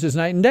difference is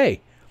night and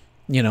day.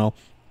 You know,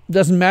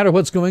 doesn't matter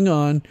what's going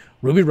on.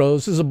 Ruby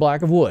Rose is a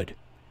block of wood,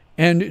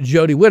 and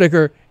Jodie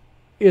Whittaker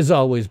is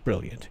always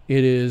brilliant.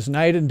 It is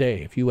night and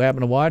day. If you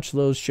happen to watch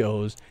those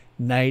shows,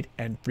 night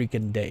and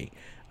freaking day.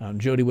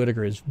 Jodie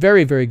Whittaker is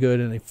very, very good,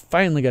 and they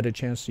finally got a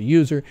chance to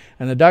use her,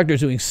 and the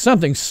Doctor's doing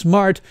something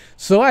smart,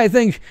 so I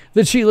think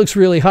that she looks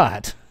really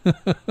hot.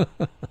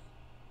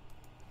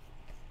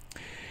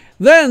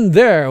 Then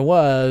there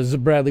was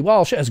Bradley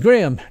Walsh as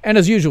Graham, and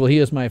as usual, he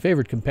is my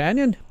favorite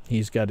companion.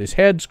 He's got his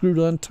head screwed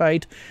on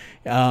tight,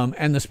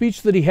 and the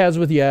speech that he has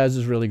with Yaz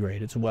is really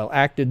great. It's well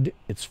acted,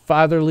 it's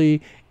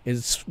fatherly,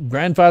 it's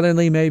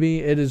grandfatherly maybe.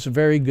 It is a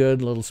very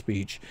good little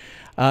speech.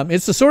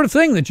 It's the sort of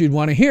thing that you'd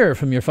want to hear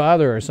from your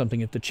father or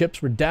something if the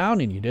chips were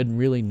down and you didn't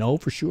really know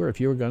for sure if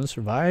you were going to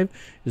survive,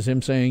 is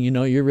him saying, you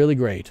know, you're really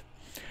great.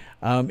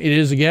 It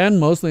is, again,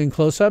 mostly in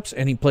close-ups,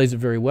 and he plays it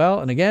very well.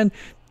 And again,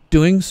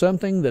 doing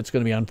something that's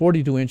going to be on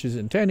 42 inches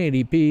in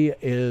 1080p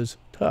is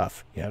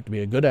tough. You have to be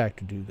a good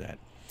actor to do that.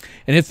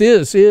 And if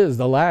this is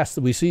the last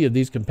that we see of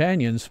these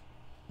companions,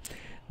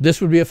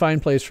 this would be a fine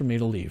place for me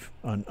to leave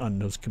on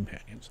those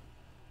companions.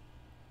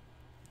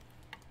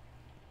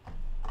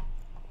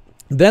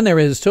 Then there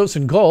is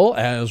Tosin Cole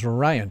as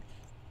Ryan.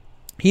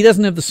 He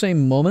doesn't have the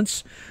same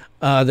moments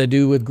they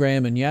do with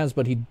Graham and Yaz,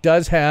 but he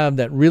does have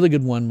that really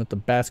good one with the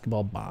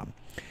basketball bomb.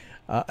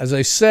 As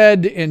I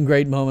said, in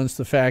Great Moments,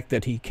 the fact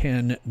that he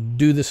can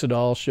do this at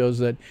all shows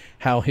that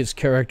how his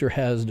character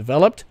has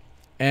developed,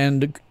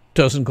 and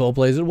Tosin Cole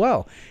plays it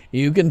well.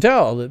 You can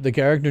tell that the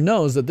character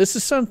knows that this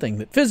is something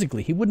that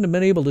physically he wouldn't have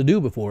been able to do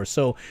before.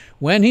 So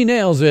when he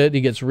nails it,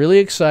 he gets really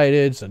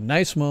excited. It's a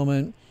nice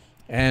moment,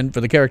 and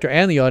for the character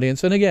and the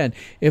audience. And again,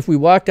 if we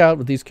walked out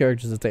with these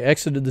characters, if they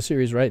exited the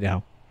series right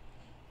now,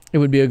 it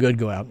would be a good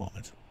go-out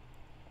moment.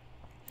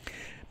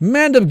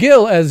 Mandip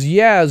Gill as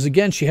Yaz.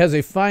 Again, she has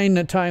a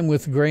fine time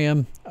with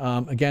Graham.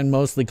 Again,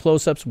 mostly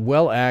close-ups,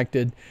 well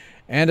acted.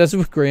 And as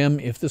with Graham,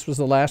 if this was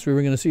the last we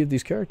were going to see of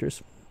these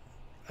characters,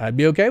 I'd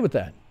be okay with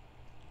that.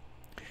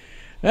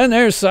 And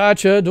there's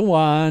Sacha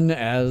Dhawan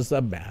as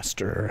the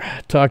Master.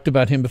 Talked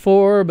about him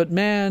before, but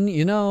man,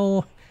 you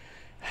know,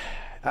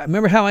 I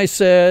remember how I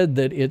said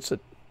that it's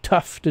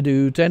tough to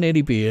do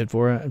 1080p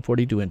at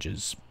 42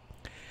 inches.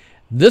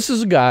 This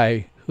is a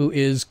guy who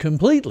is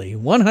completely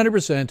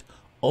 100%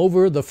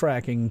 over the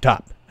fracking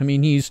top. I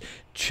mean, he's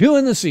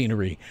chewing the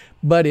scenery,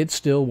 but it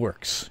still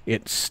works.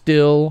 It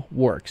still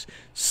works.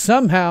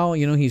 Somehow,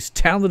 you know, he's a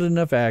talented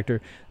enough actor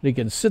that he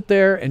can sit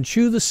there and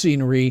chew the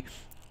scenery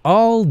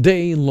all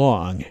day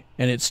long,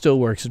 and it still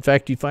works. In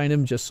fact, you find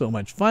him just so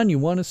much fun, you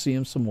want to see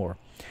him some more.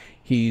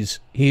 He's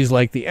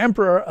like the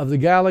Emperor of the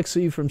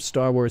Galaxy from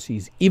Star Wars.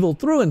 He's evil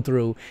through and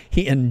through.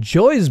 He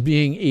enjoys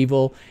being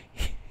evil,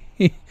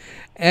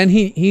 and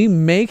he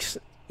makes,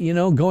 you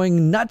know,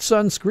 going nuts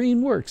on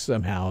screen work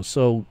somehow.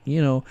 So,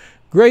 you know,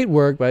 great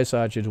work by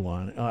Sacha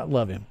Dhawan. I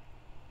love him.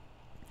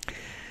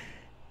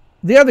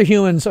 The other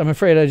humans, I'm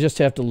afraid I just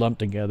have to lump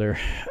together.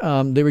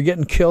 They were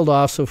getting killed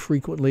off so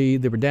frequently.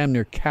 They were damn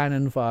near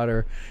cannon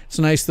fodder. It's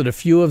nice that a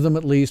few of them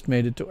at least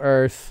made it to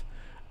Earth.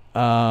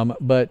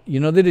 But, you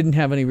know, they didn't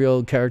have any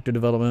real character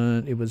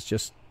development. It was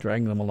just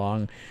dragging them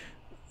along.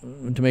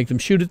 to make them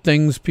shoot at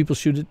things. People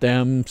shoot at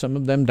them. Some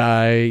of them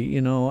die.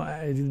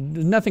 There's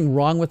nothing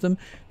wrong with them.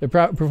 Their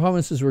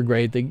performances were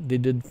great. They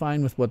did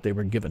fine with what they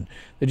were given.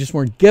 They just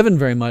weren't given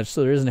very much,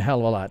 so there isn't a hell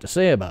of a lot to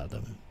say about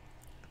them.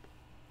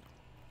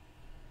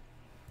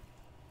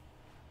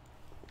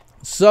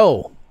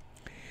 So,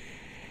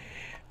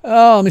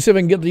 let me see if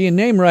I can get the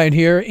name right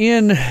here.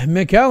 Ian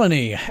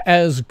McElhenney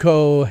as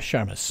Ko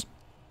Sharmus.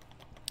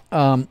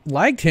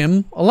 Liked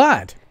him a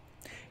lot.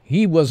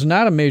 He was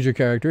not a major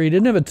character. He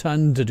didn't have a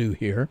ton to do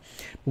here.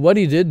 But what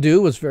he did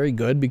do was very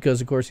good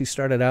because, of course, he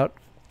started out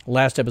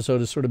last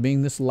episode as sort of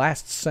being this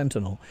last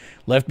sentinel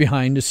left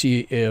behind to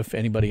see if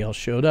anybody else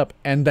showed up.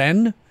 And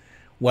then,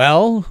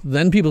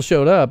 then people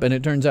showed up, and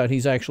it turns out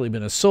he's actually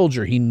been a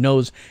soldier. He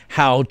knows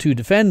how to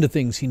defend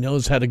things. He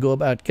knows how to go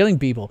about killing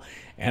people.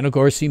 And, of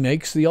course, he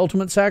makes the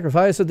ultimate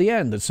sacrifice at the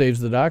end that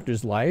saves the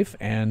Doctor's life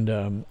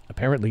and,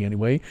 apparently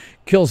anyway,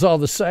 kills all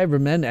the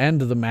Cybermen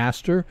and the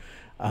Master.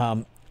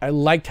 I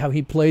liked how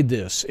he played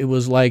this. It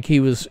was like he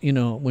was,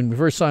 when we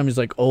first saw him, he's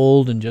like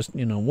old and just,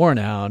 worn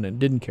out and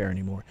didn't care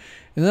anymore.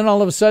 And then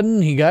all of a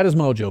sudden, he got his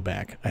mojo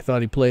back. I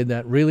thought he played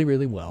that really,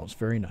 really well. It's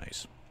very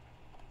nice.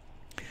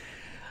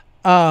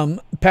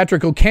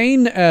 Patrick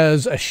O'Kane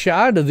as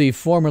Ashad, the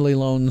formerly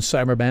lone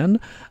Cyberman,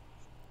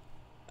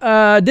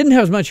 didn't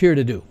have as much here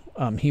to do.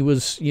 He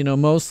was,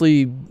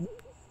 mostly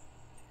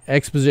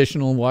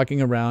expositional,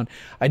 walking around.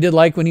 I did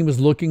like when he was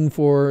looking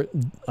for,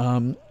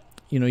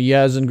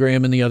 Yaz and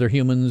Graham and the other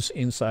humans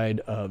inside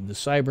of the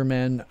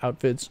Cybermen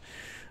outfits.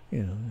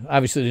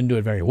 Obviously didn't do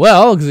it very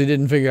well because he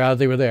didn't figure out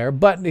they were there.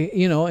 But,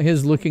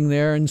 his looking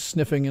there and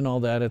sniffing and all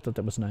that, I thought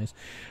that was nice.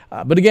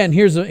 But again,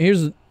 here's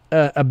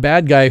a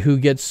bad guy who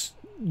gets,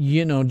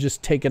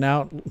 just taken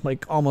out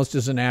like almost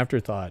as an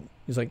afterthought.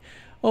 He's like,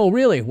 oh,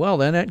 really? Well,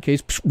 then in that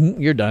case,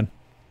 you're done.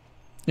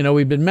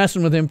 We've been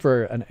messing with him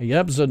for an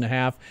episode and a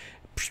half.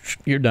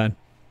 You're done.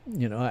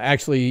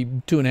 Actually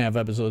 2.5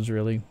 episodes,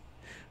 really.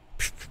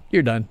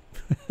 You're done.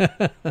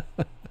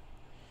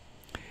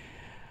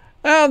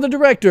 The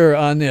director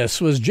on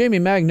this was Jamie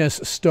Magnus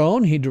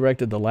Stone. He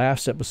directed the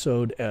last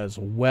episode as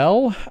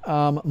well.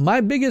 My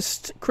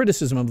biggest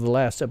criticism of the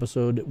last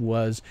episode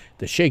was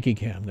the shaky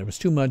cam. There was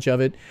too much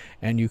of it,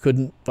 and you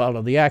couldn't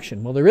follow the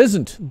action. Well, there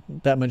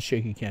isn't that much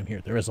shaky cam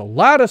here. There is a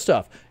lot of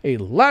stuff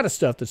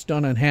that's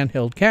done on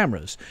handheld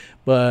cameras,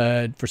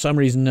 but for some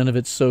reason, none of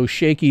it's so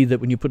shaky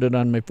that when you put it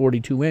on my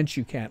 42-inch,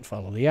 you can't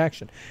follow the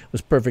action. It was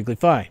perfectly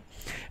fine.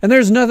 And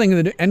there's nothing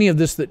that any of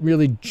this that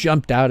really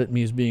jumped out at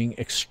me as being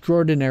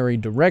extraordinary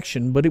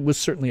direction, but it was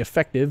certainly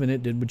effective and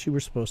it did what you were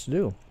supposed to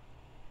do.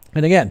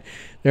 And again,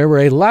 there were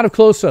a lot of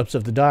close-ups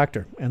of the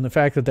Doctor, and the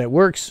fact that that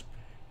works,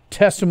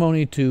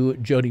 testimony to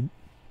Jodie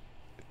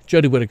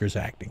Whittaker's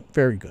acting.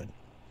 Very good.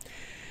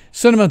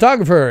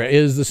 Cinematographer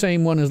is the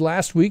same one as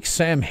last week,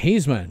 Sam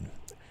Hazeman.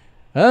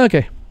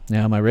 Okay,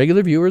 now my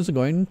regular viewers are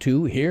going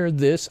to hear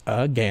this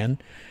again.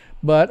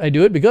 But I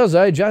do it because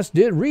I just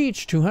did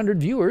reach 200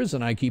 viewers,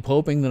 and I keep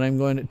hoping that I'm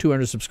going to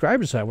 200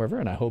 subscribers, however,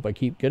 and I hope I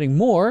keep getting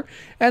more,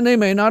 and they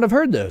may not have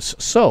heard this.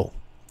 So,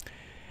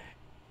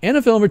 in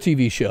a film or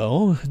TV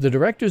show, the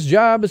director's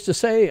job is to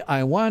say,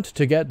 I want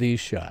to get these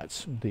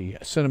shots. The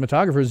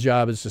cinematographer's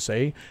job is to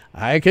say,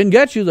 I can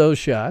get you those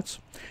shots.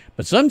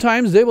 But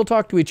sometimes they will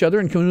talk to each other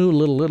and canoe a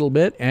little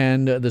bit,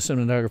 and the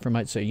cinematographer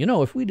might say,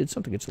 if we did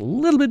something that's a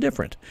little bit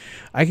different,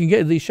 I can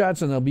get these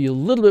shots and they'll be a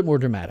little bit more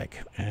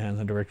dramatic. And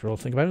the director will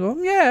think about it and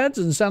go, yeah, it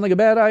doesn't sound like a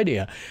bad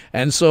idea.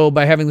 And so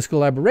by having this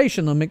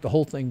collaboration, they'll make the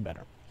whole thing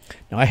better.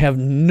 Now, I have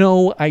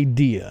no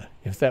idea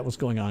if that was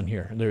going on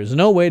here. There is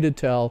no way to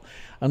tell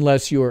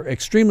unless you're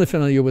extremely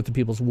familiar with the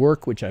people's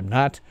work, which I'm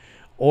not,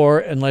 or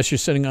unless you're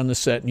sitting on the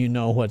set and you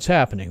know what's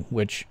happening,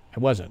 which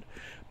I wasn't.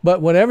 But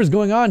whatever's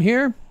going on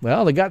here,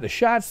 well, they got the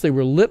shots. They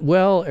were lit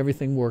well.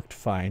 Everything worked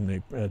fine.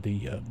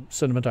 The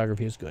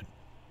cinematography is good.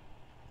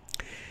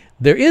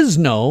 There is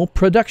no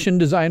production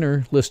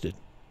designer listed,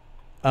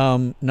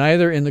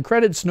 neither in the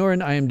credits nor in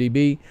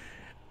IMDb.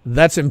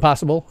 That's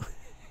impossible.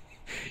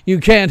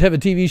 You can't have a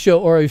TV show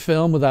or a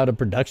film without a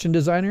production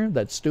designer.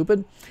 That's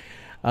stupid.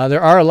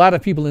 There are a lot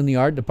of people in the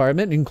art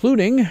department,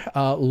 including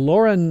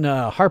Lauren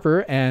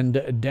Harper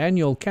and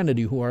Daniel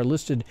Kennedy, who are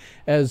listed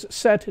as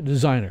set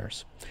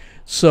designers.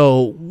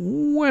 So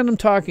when I'm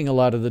talking a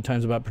lot of the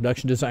times about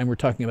production design, we're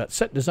talking about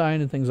set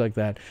design and things like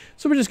that.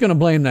 So we're just going to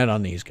blame that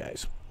on these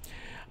guys.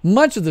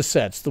 Much of the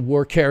sets, the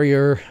war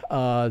carrier,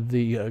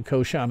 the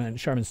Ko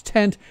Sharman's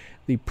tent,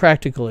 the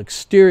practical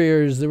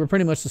exteriors, they were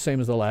pretty much the same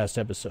as the last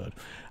episode.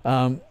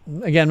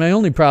 Again, my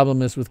only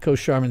problem is with Ko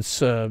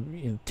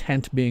Sharman's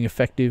tent being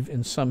effective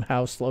in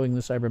somehow slowing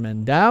the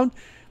Cybermen down.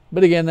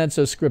 But again, that's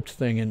a script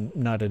thing and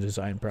not a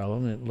design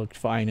problem. It looked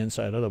fine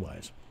inside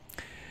otherwise.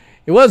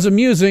 It was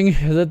amusing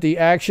that the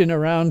action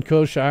around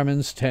Ko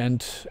Sharman's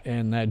tent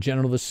and that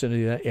general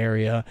vicinity, that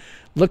area,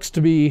 looks to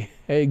be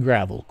a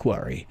gravel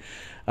quarry.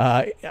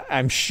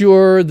 I'm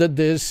sure that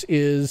this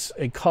is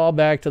a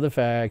callback to the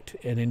fact,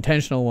 an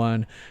intentional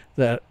one,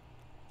 that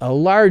a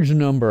large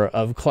number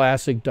of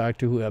classic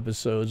Doctor Who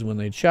episodes, when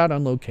they'd shot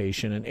on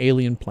location, an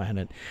alien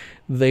planet,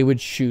 they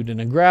would shoot in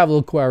a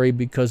gravel quarry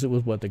because it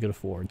was what they could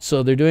afford.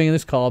 So they're doing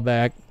this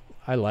callback.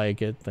 I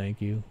like it.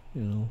 Thank you.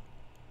 You know.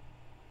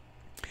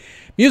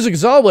 Music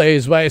as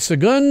always by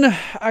Segun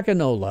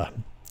Akinola.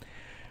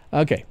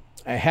 Okay,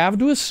 I have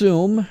to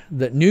assume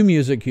that new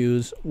music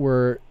cues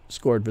were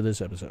scored for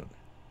this episode.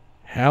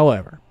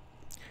 However,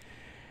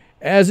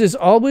 as is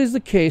always the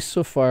case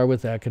so far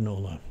with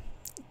Akinola,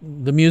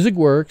 the music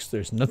works.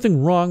 There's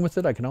nothing wrong with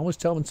it. I can always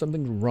tell when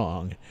something's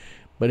wrong,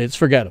 but it's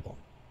forgettable.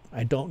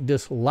 I don't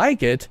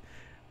dislike it,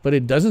 but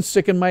it doesn't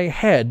stick in my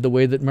head the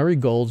way that Murray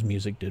Gold's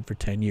music did for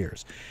 10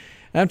 years.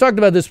 And I've talked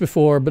about this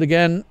before, but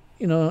again,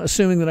 you know,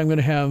 assuming that I'm going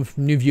to have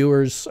new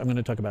viewers, I'm going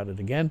to talk about it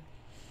again.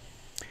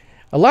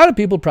 A lot of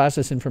people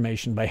process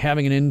information by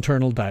having an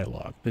internal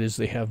dialogue. That is,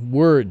 they have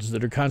words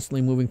that are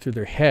constantly moving through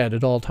their head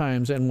at all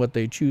times, and what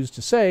they choose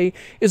to say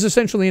is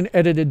essentially an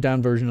edited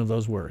down version of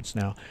those words.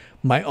 Now,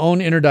 my own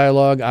inner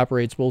dialogue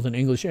operates both in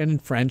English and in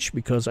French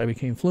because I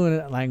became fluent in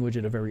that language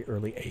at a very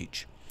early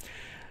age.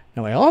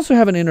 Now, I also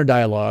have an inner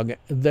dialogue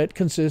that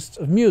consists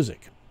of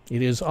music.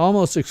 It is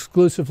almost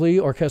exclusively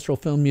orchestral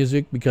film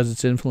music because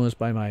it's influenced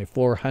by my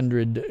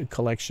 400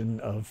 collection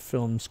of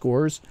film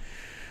scores.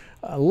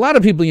 A lot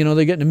of people, you know,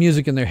 they get into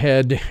music in their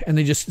head and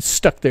they just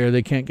stuck there.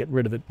 They can't get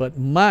rid of it. But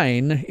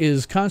mine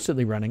is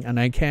constantly running, and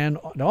I can,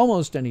 at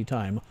almost any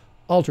time,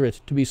 alter it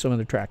to be some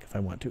other track if I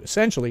want to.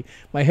 Essentially,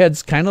 my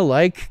head's kind of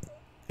like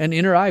an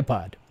inner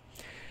iPod.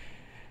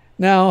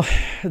 Now,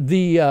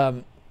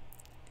 the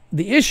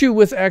issue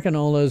with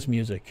Akinola's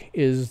music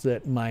is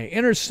that my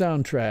inner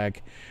soundtrack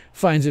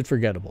finds it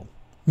forgettable.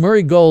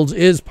 Murray Gold's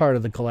is part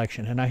of the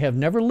collection, and I have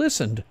never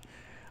listened.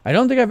 I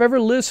don't think I've ever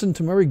listened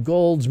to Murray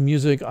Gold's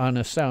music on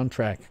a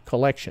soundtrack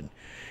collection.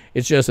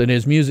 It's just that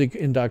his music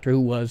in Doctor Who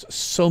was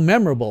so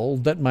memorable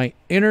that my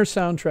inner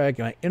soundtrack,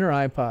 my inner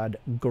iPod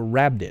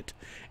grabbed it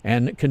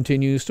and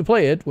continues to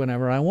play it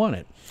whenever I want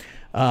it.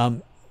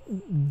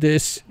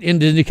 This is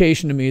an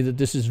indication to me that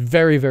this is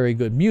very, very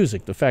good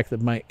music. The fact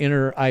that my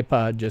inner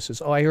iPod just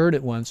says, oh, I heard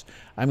it once,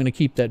 I'm going to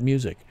keep that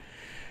music.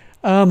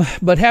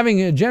 But having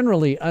a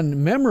generally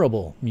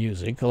unmemorable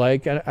music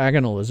like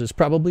Akinola's is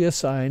probably a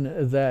sign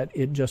that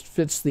it just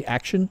fits the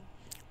action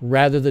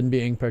rather than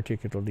being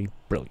particularly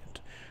brilliant.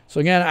 So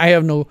again, I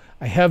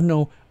have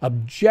no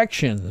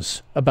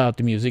objections about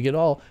the music. It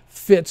all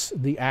fits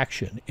the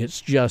action. It's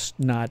just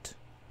not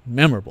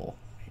memorable.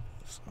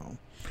 So,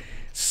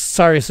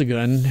 sorry,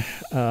 Segun.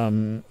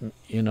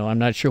 You know, I'm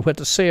not sure what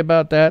to say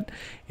about that.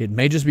 It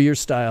may just be your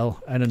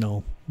style. I don't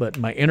know. But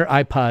my inner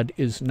iPod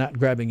is not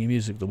grabbing your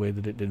music the way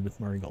that it did with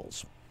Murray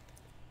Gold's.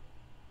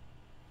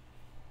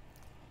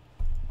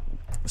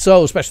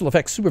 So, special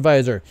effects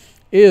supervisor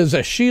is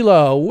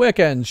Sheila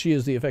Wicken. She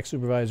is the effects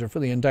supervisor for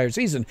the entire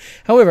season.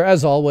 However,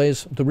 as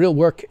always, the real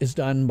work is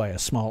done by a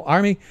small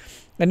army,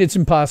 and it's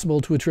impossible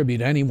to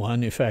attribute any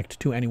one effect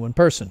to any one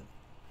person.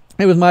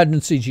 And with modern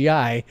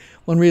CGI,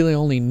 one really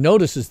only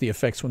notices the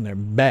effects when they're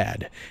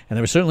bad. And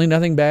there was certainly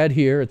nothing bad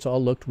here. It's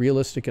all looked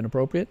realistic and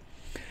appropriate.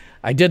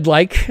 I did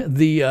like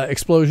the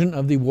explosion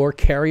of the war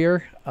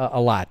carrier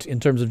a lot in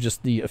terms of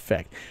just the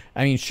effect.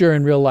 I mean, sure,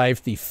 in real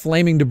life, the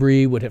flaming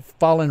debris would have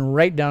fallen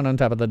right down on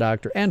top of the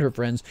Doctor and her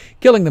friends,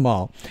 killing them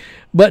all.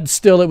 But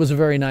still, it was a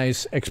very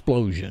nice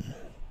explosion.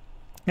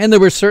 And there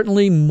were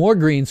certainly more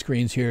green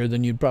screens here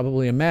than you'd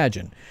probably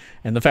imagine.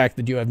 And the fact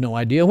that you have no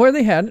idea where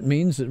they had it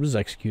means it was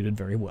executed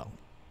very well.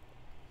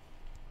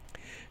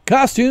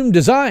 Costume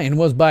design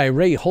was by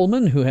Ray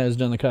Holman, who has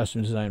done the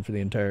costume design for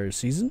the entire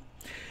season.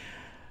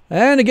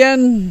 And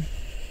again,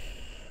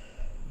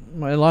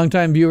 my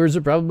longtime viewers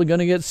are probably going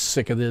to get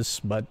sick of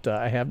this, but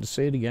I have to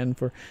say it again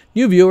for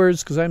new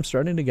viewers because I'm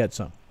starting to get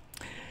some.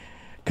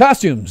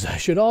 Costumes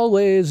should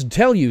always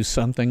tell you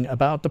something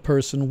about the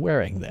person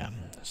wearing them.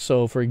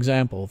 So, for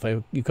example,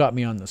 if you caught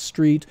me on the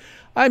street,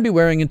 I'd be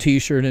wearing a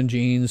t-shirt and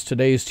jeans.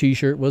 Today's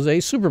t-shirt was a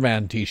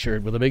Superman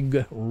t-shirt with a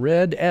big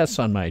red S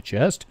on my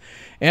chest,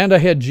 and I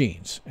had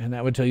jeans. And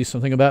that would tell you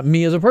something about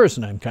me as a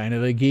person. I'm kind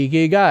of a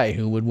geeky guy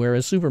who would wear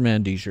a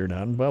Superman t-shirt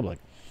out in public.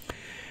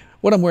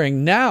 What I'm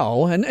wearing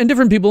now, and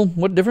different people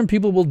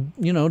will,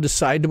 you know,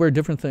 decide to wear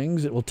different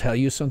things. It will tell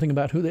you something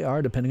about who they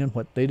are depending on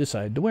what they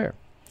decide to wear.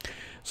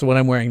 So what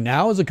I'm wearing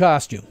now is a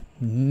costume.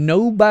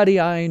 Nobody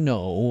I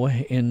know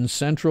in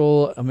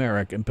Central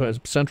America,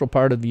 central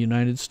part of the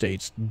United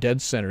States,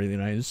 dead center of the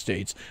United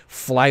States,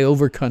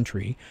 flyover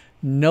country,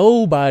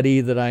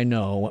 nobody that I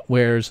know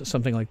wears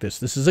something like this.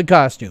 This is a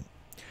costume.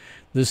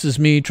 This is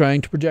me trying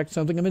to project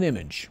something of an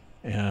image.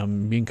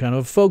 Being kind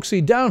of a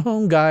folksy,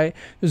 down-home guy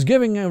who's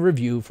giving a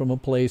review from a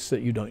place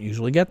that you don't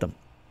usually get them.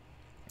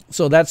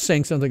 So that's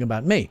saying something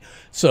about me.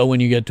 So when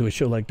you get to a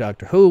show like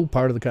Doctor Who,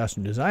 part of the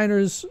costume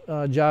designer's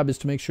job is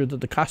to make sure that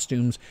the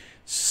costumes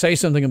say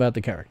something about the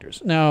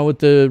characters. Now, with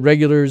the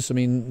regulars, I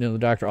mean, you know, the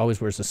Doctor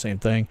always wears the same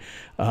thing.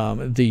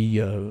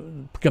 The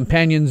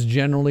companions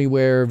generally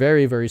wear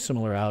very, very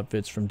similar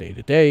outfits from day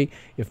to day,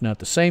 if not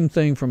the same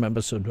thing from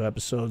episode to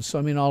episode. So,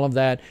 I mean, all of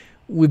that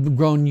we've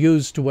grown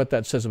used to what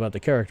that says about the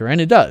character,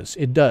 and it does.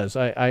 It does.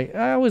 I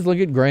always look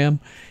at Graham.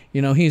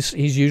 You know, he's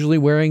usually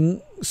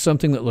wearing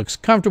something that looks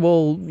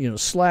comfortable. You know,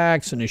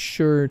 slacks and a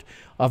shirt,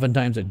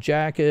 oftentimes a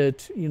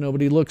jacket. You know,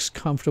 but he looks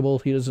comfortable.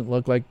 He doesn't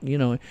look like, you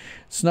know,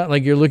 it's not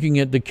like you're looking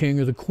at the king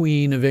or the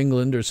queen of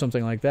England or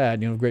something like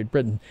that. You know, Great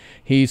Britain.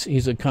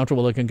 He's a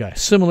comfortable looking guy.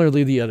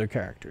 Similarly, the other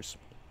characters.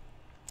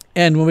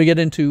 And when we get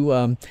into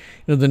you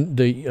know,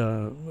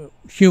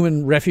 the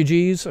human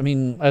refugees, I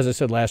mean, as I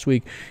said last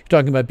week, you're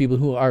talking about people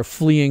who are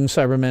fleeing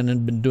Cybermen and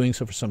have been doing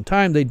so for some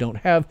time. They don't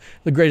have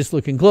the greatest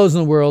looking clothes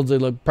in the world. They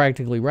look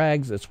practically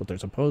rags. That's what they're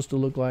supposed to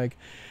look like.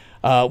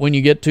 When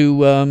you get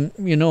to,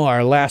 you know,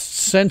 our last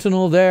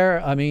Sentinel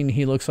there, I mean,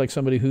 he looks like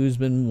somebody who's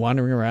been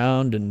wandering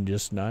around and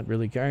just not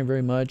really caring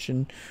very much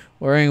and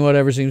wearing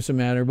whatever seems to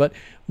matter. But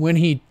when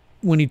he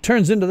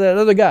turns into that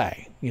other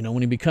guy, you know,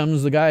 when he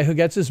becomes the guy who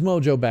gets his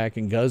mojo back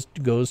and goes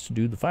to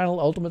do the final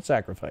ultimate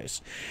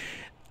sacrifice,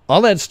 all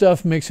that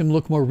stuff makes him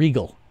look more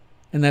regal,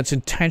 and that's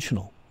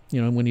intentional.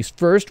 You know, when he's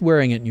first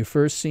wearing it and you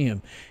first see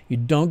him, you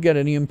don't get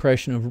any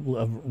impression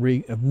of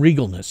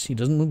regalness. He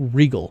doesn't look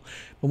regal.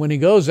 But when he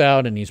goes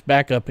out and he's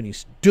back up and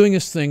he's doing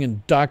his thing,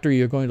 and doctor,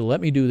 you're going to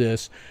let me do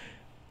this,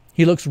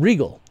 he looks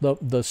regal.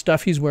 The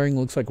stuff he's wearing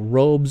looks like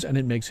robes, and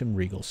it makes him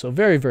regal. So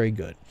very, very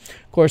good.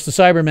 Of course, the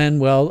Cybermen,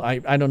 well, I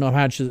don't know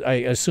how much, I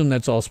assume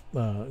that's all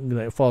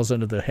that falls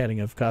under the heading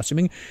of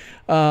costuming.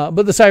 But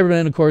the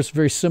Cybermen, of course,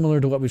 very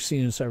similar to what we've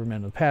seen in Cybermen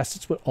in the past.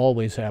 It's what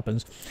always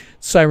happens.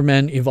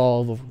 Cybermen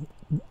evolve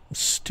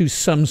to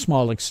some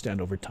small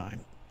extent over time.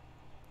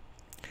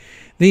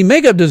 The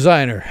makeup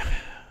designer,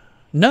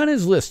 none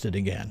is listed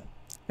again.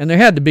 And there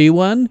had to be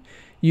one.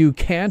 You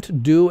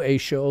can't do a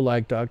show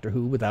like Doctor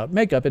Who without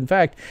makeup. In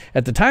fact,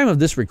 at the time of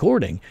this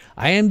recording,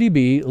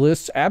 IMDb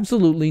lists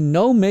absolutely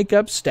no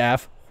makeup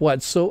staff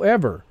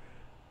whatsoever.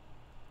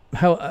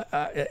 How,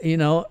 you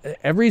know,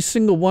 every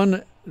single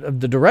one of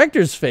the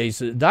doctor's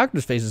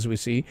faces we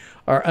see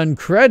are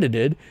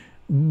uncredited,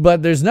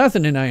 but there's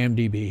nothing in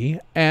IMDb,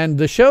 and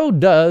the show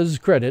does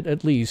credit,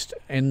 at least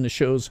in the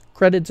show's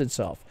credits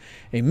itself,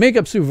 a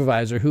makeup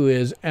supervisor who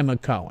is Emma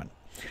Cowan.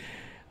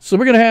 So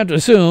we're going to have to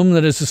assume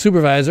that it's a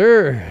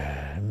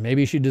supervisor.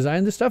 Maybe she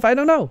designed this stuff. I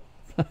don't know.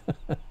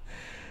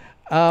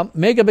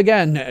 Makeup,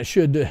 again,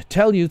 should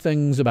tell you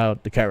things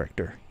about the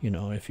character. You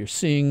know, if you're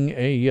seeing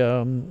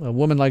a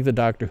woman like the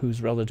Doctor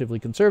who's relatively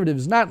conservative,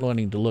 is not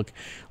wanting to look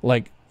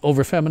like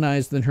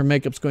over-feminized, then her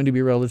makeup's going to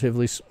be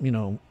relatively, you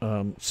know,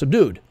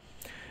 subdued.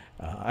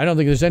 I don't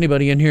think there's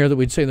anybody in here that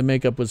we'd say the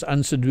makeup was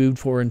unsubdued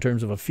for in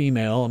terms of a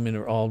female. I mean,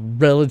 they're all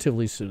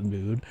relatively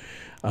subdued.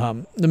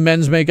 The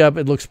men's makeup,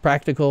 it looks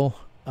practical.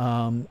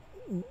 Even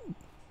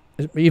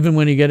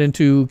when you get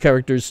into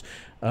characters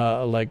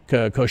like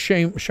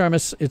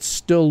Sharmas, it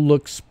still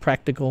looks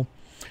practical.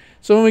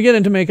 So when we get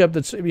into makeup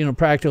that's, you know,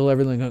 practical,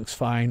 everything looks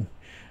fine.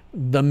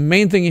 The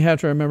main thing you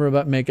have to remember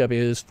about makeup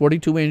is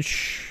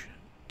 42-inch,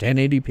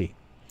 1080p.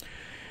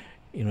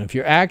 You know, if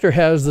your actor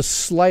has the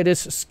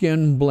slightest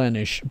skin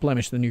blemish,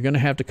 then you're going to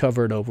have to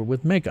cover it over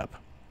with makeup.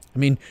 I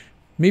mean,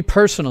 me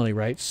personally,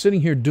 right,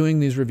 sitting here doing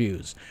these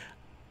reviews,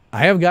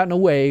 I have gotten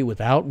away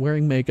without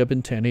wearing makeup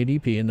in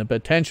 1080p, and the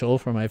potential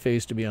for my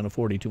face to be on a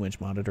 42-inch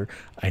monitor,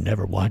 I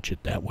never watch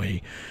it that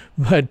way,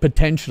 but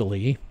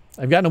potentially,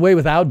 I've gotten away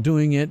without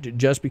doing it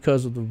just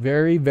because of the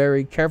very,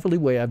 very carefully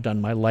way I've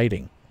done my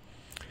lighting.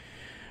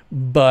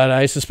 But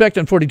I suspect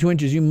on 42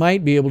 inches you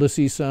might be able to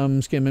see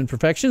some skin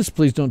imperfections.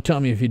 Please don't tell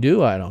me if you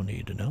do. I don't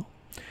need to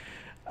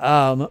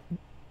know.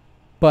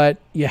 But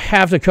you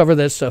have to cover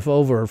that stuff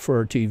over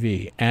for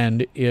TV.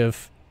 And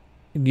if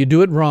you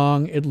do it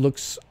wrong, it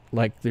looks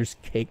like there's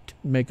caked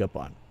makeup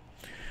on.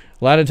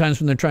 A lot of times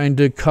when they're trying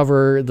to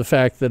cover the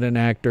fact that an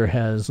actor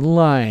has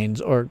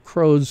lines or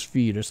crow's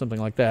feet or something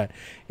like that,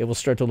 it will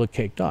start to look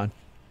caked on.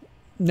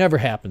 Never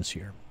happens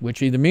here,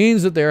 which either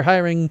means that they're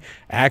hiring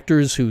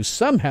actors who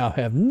somehow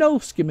have no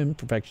skin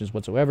imperfections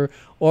whatsoever,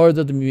 or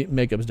that the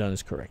makeup is done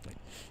as correctly.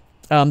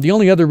 The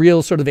only other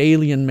real sort of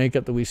alien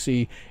makeup that we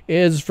see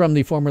is from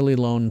the formerly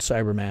lone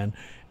Cyberman,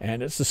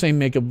 and it's the same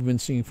makeup we've been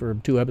seeing for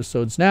 2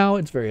 episodes now.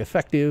 It's very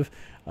effective.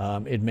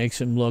 It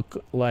makes him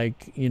look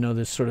like, you know,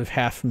 this sort of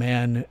half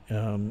man,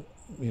 you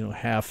know,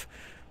 half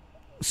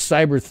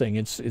cyber thing.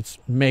 It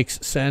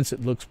makes sense.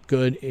 It looks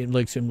good. It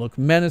makes him look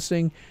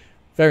menacing.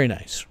 Very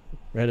nice.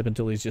 Right up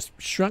until he's just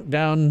shrunk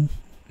down,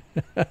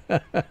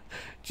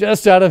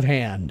 just out of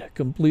hand,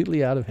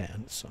 completely out of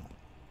hand.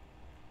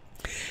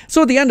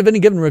 So at the end of any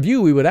given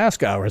review, we would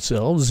ask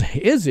ourselves,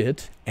 is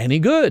it any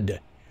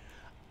good?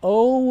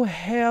 Oh,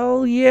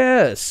 hell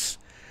yes.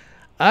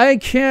 I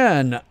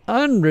can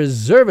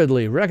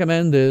unreservedly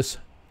recommend this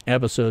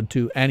episode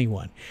to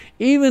anyone.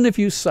 Even if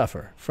you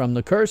suffer from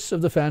the curse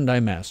of the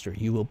Fandi Master,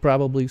 you will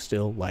probably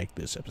still like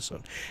this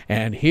episode.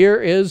 And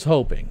here is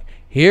hoping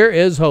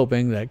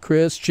that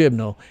Chris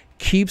Chibnall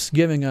keeps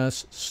giving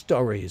us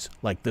stories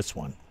like this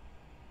one.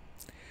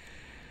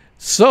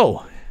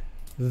 So,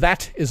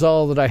 that is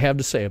all that I have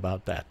to say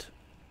about that.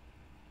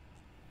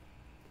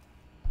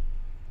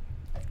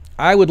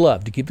 I would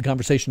love to keep the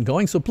conversation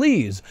going, so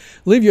please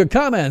leave your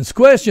comments,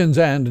 questions,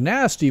 and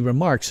nasty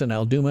remarks, and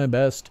I'll do my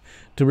best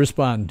to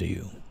respond to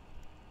you.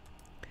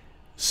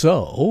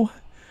 So,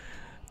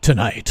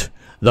 tonight,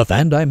 the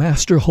Fandi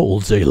Master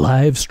holds a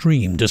live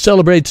stream to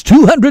celebrate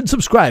 200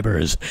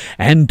 subscribers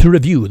and to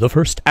review the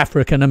first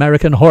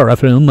African-American horror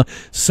film,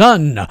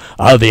 Son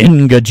of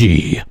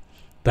Ingaji.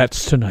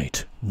 That's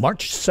tonight,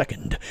 March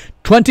 2nd,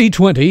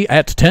 2020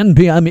 at 10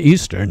 p.m.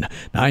 Eastern,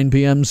 9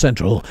 p.m.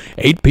 Central,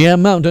 8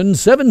 p.m. Mountain,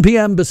 7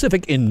 p.m.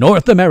 Pacific in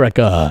North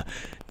America.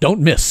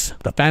 Don't miss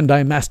the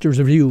Fandi Master's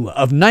review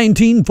of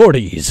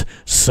 1940's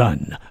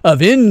Son of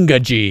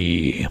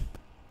Ingaji.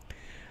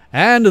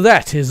 And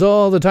that is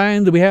all the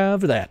time that we have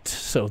for that.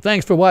 So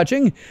thanks for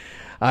watching.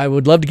 I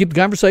would love to keep the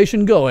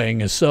conversation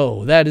going.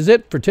 So that is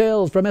it for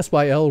Tales from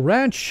SYL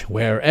Ranch,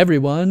 where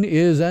everyone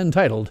is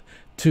entitled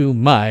to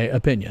my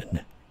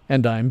opinion.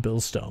 And I'm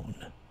Bill Stone.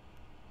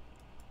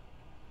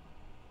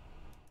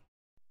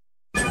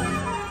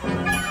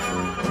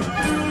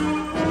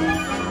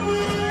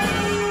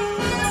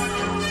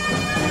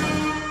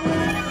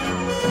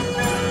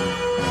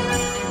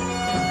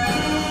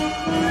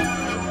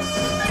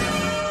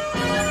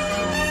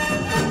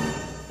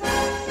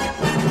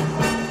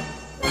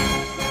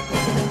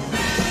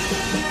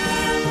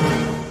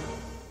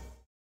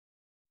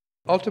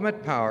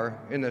 Ultimate power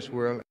in this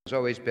world has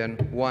always been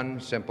one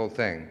simple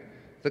thing: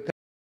 the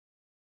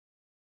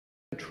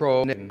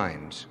control of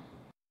minds.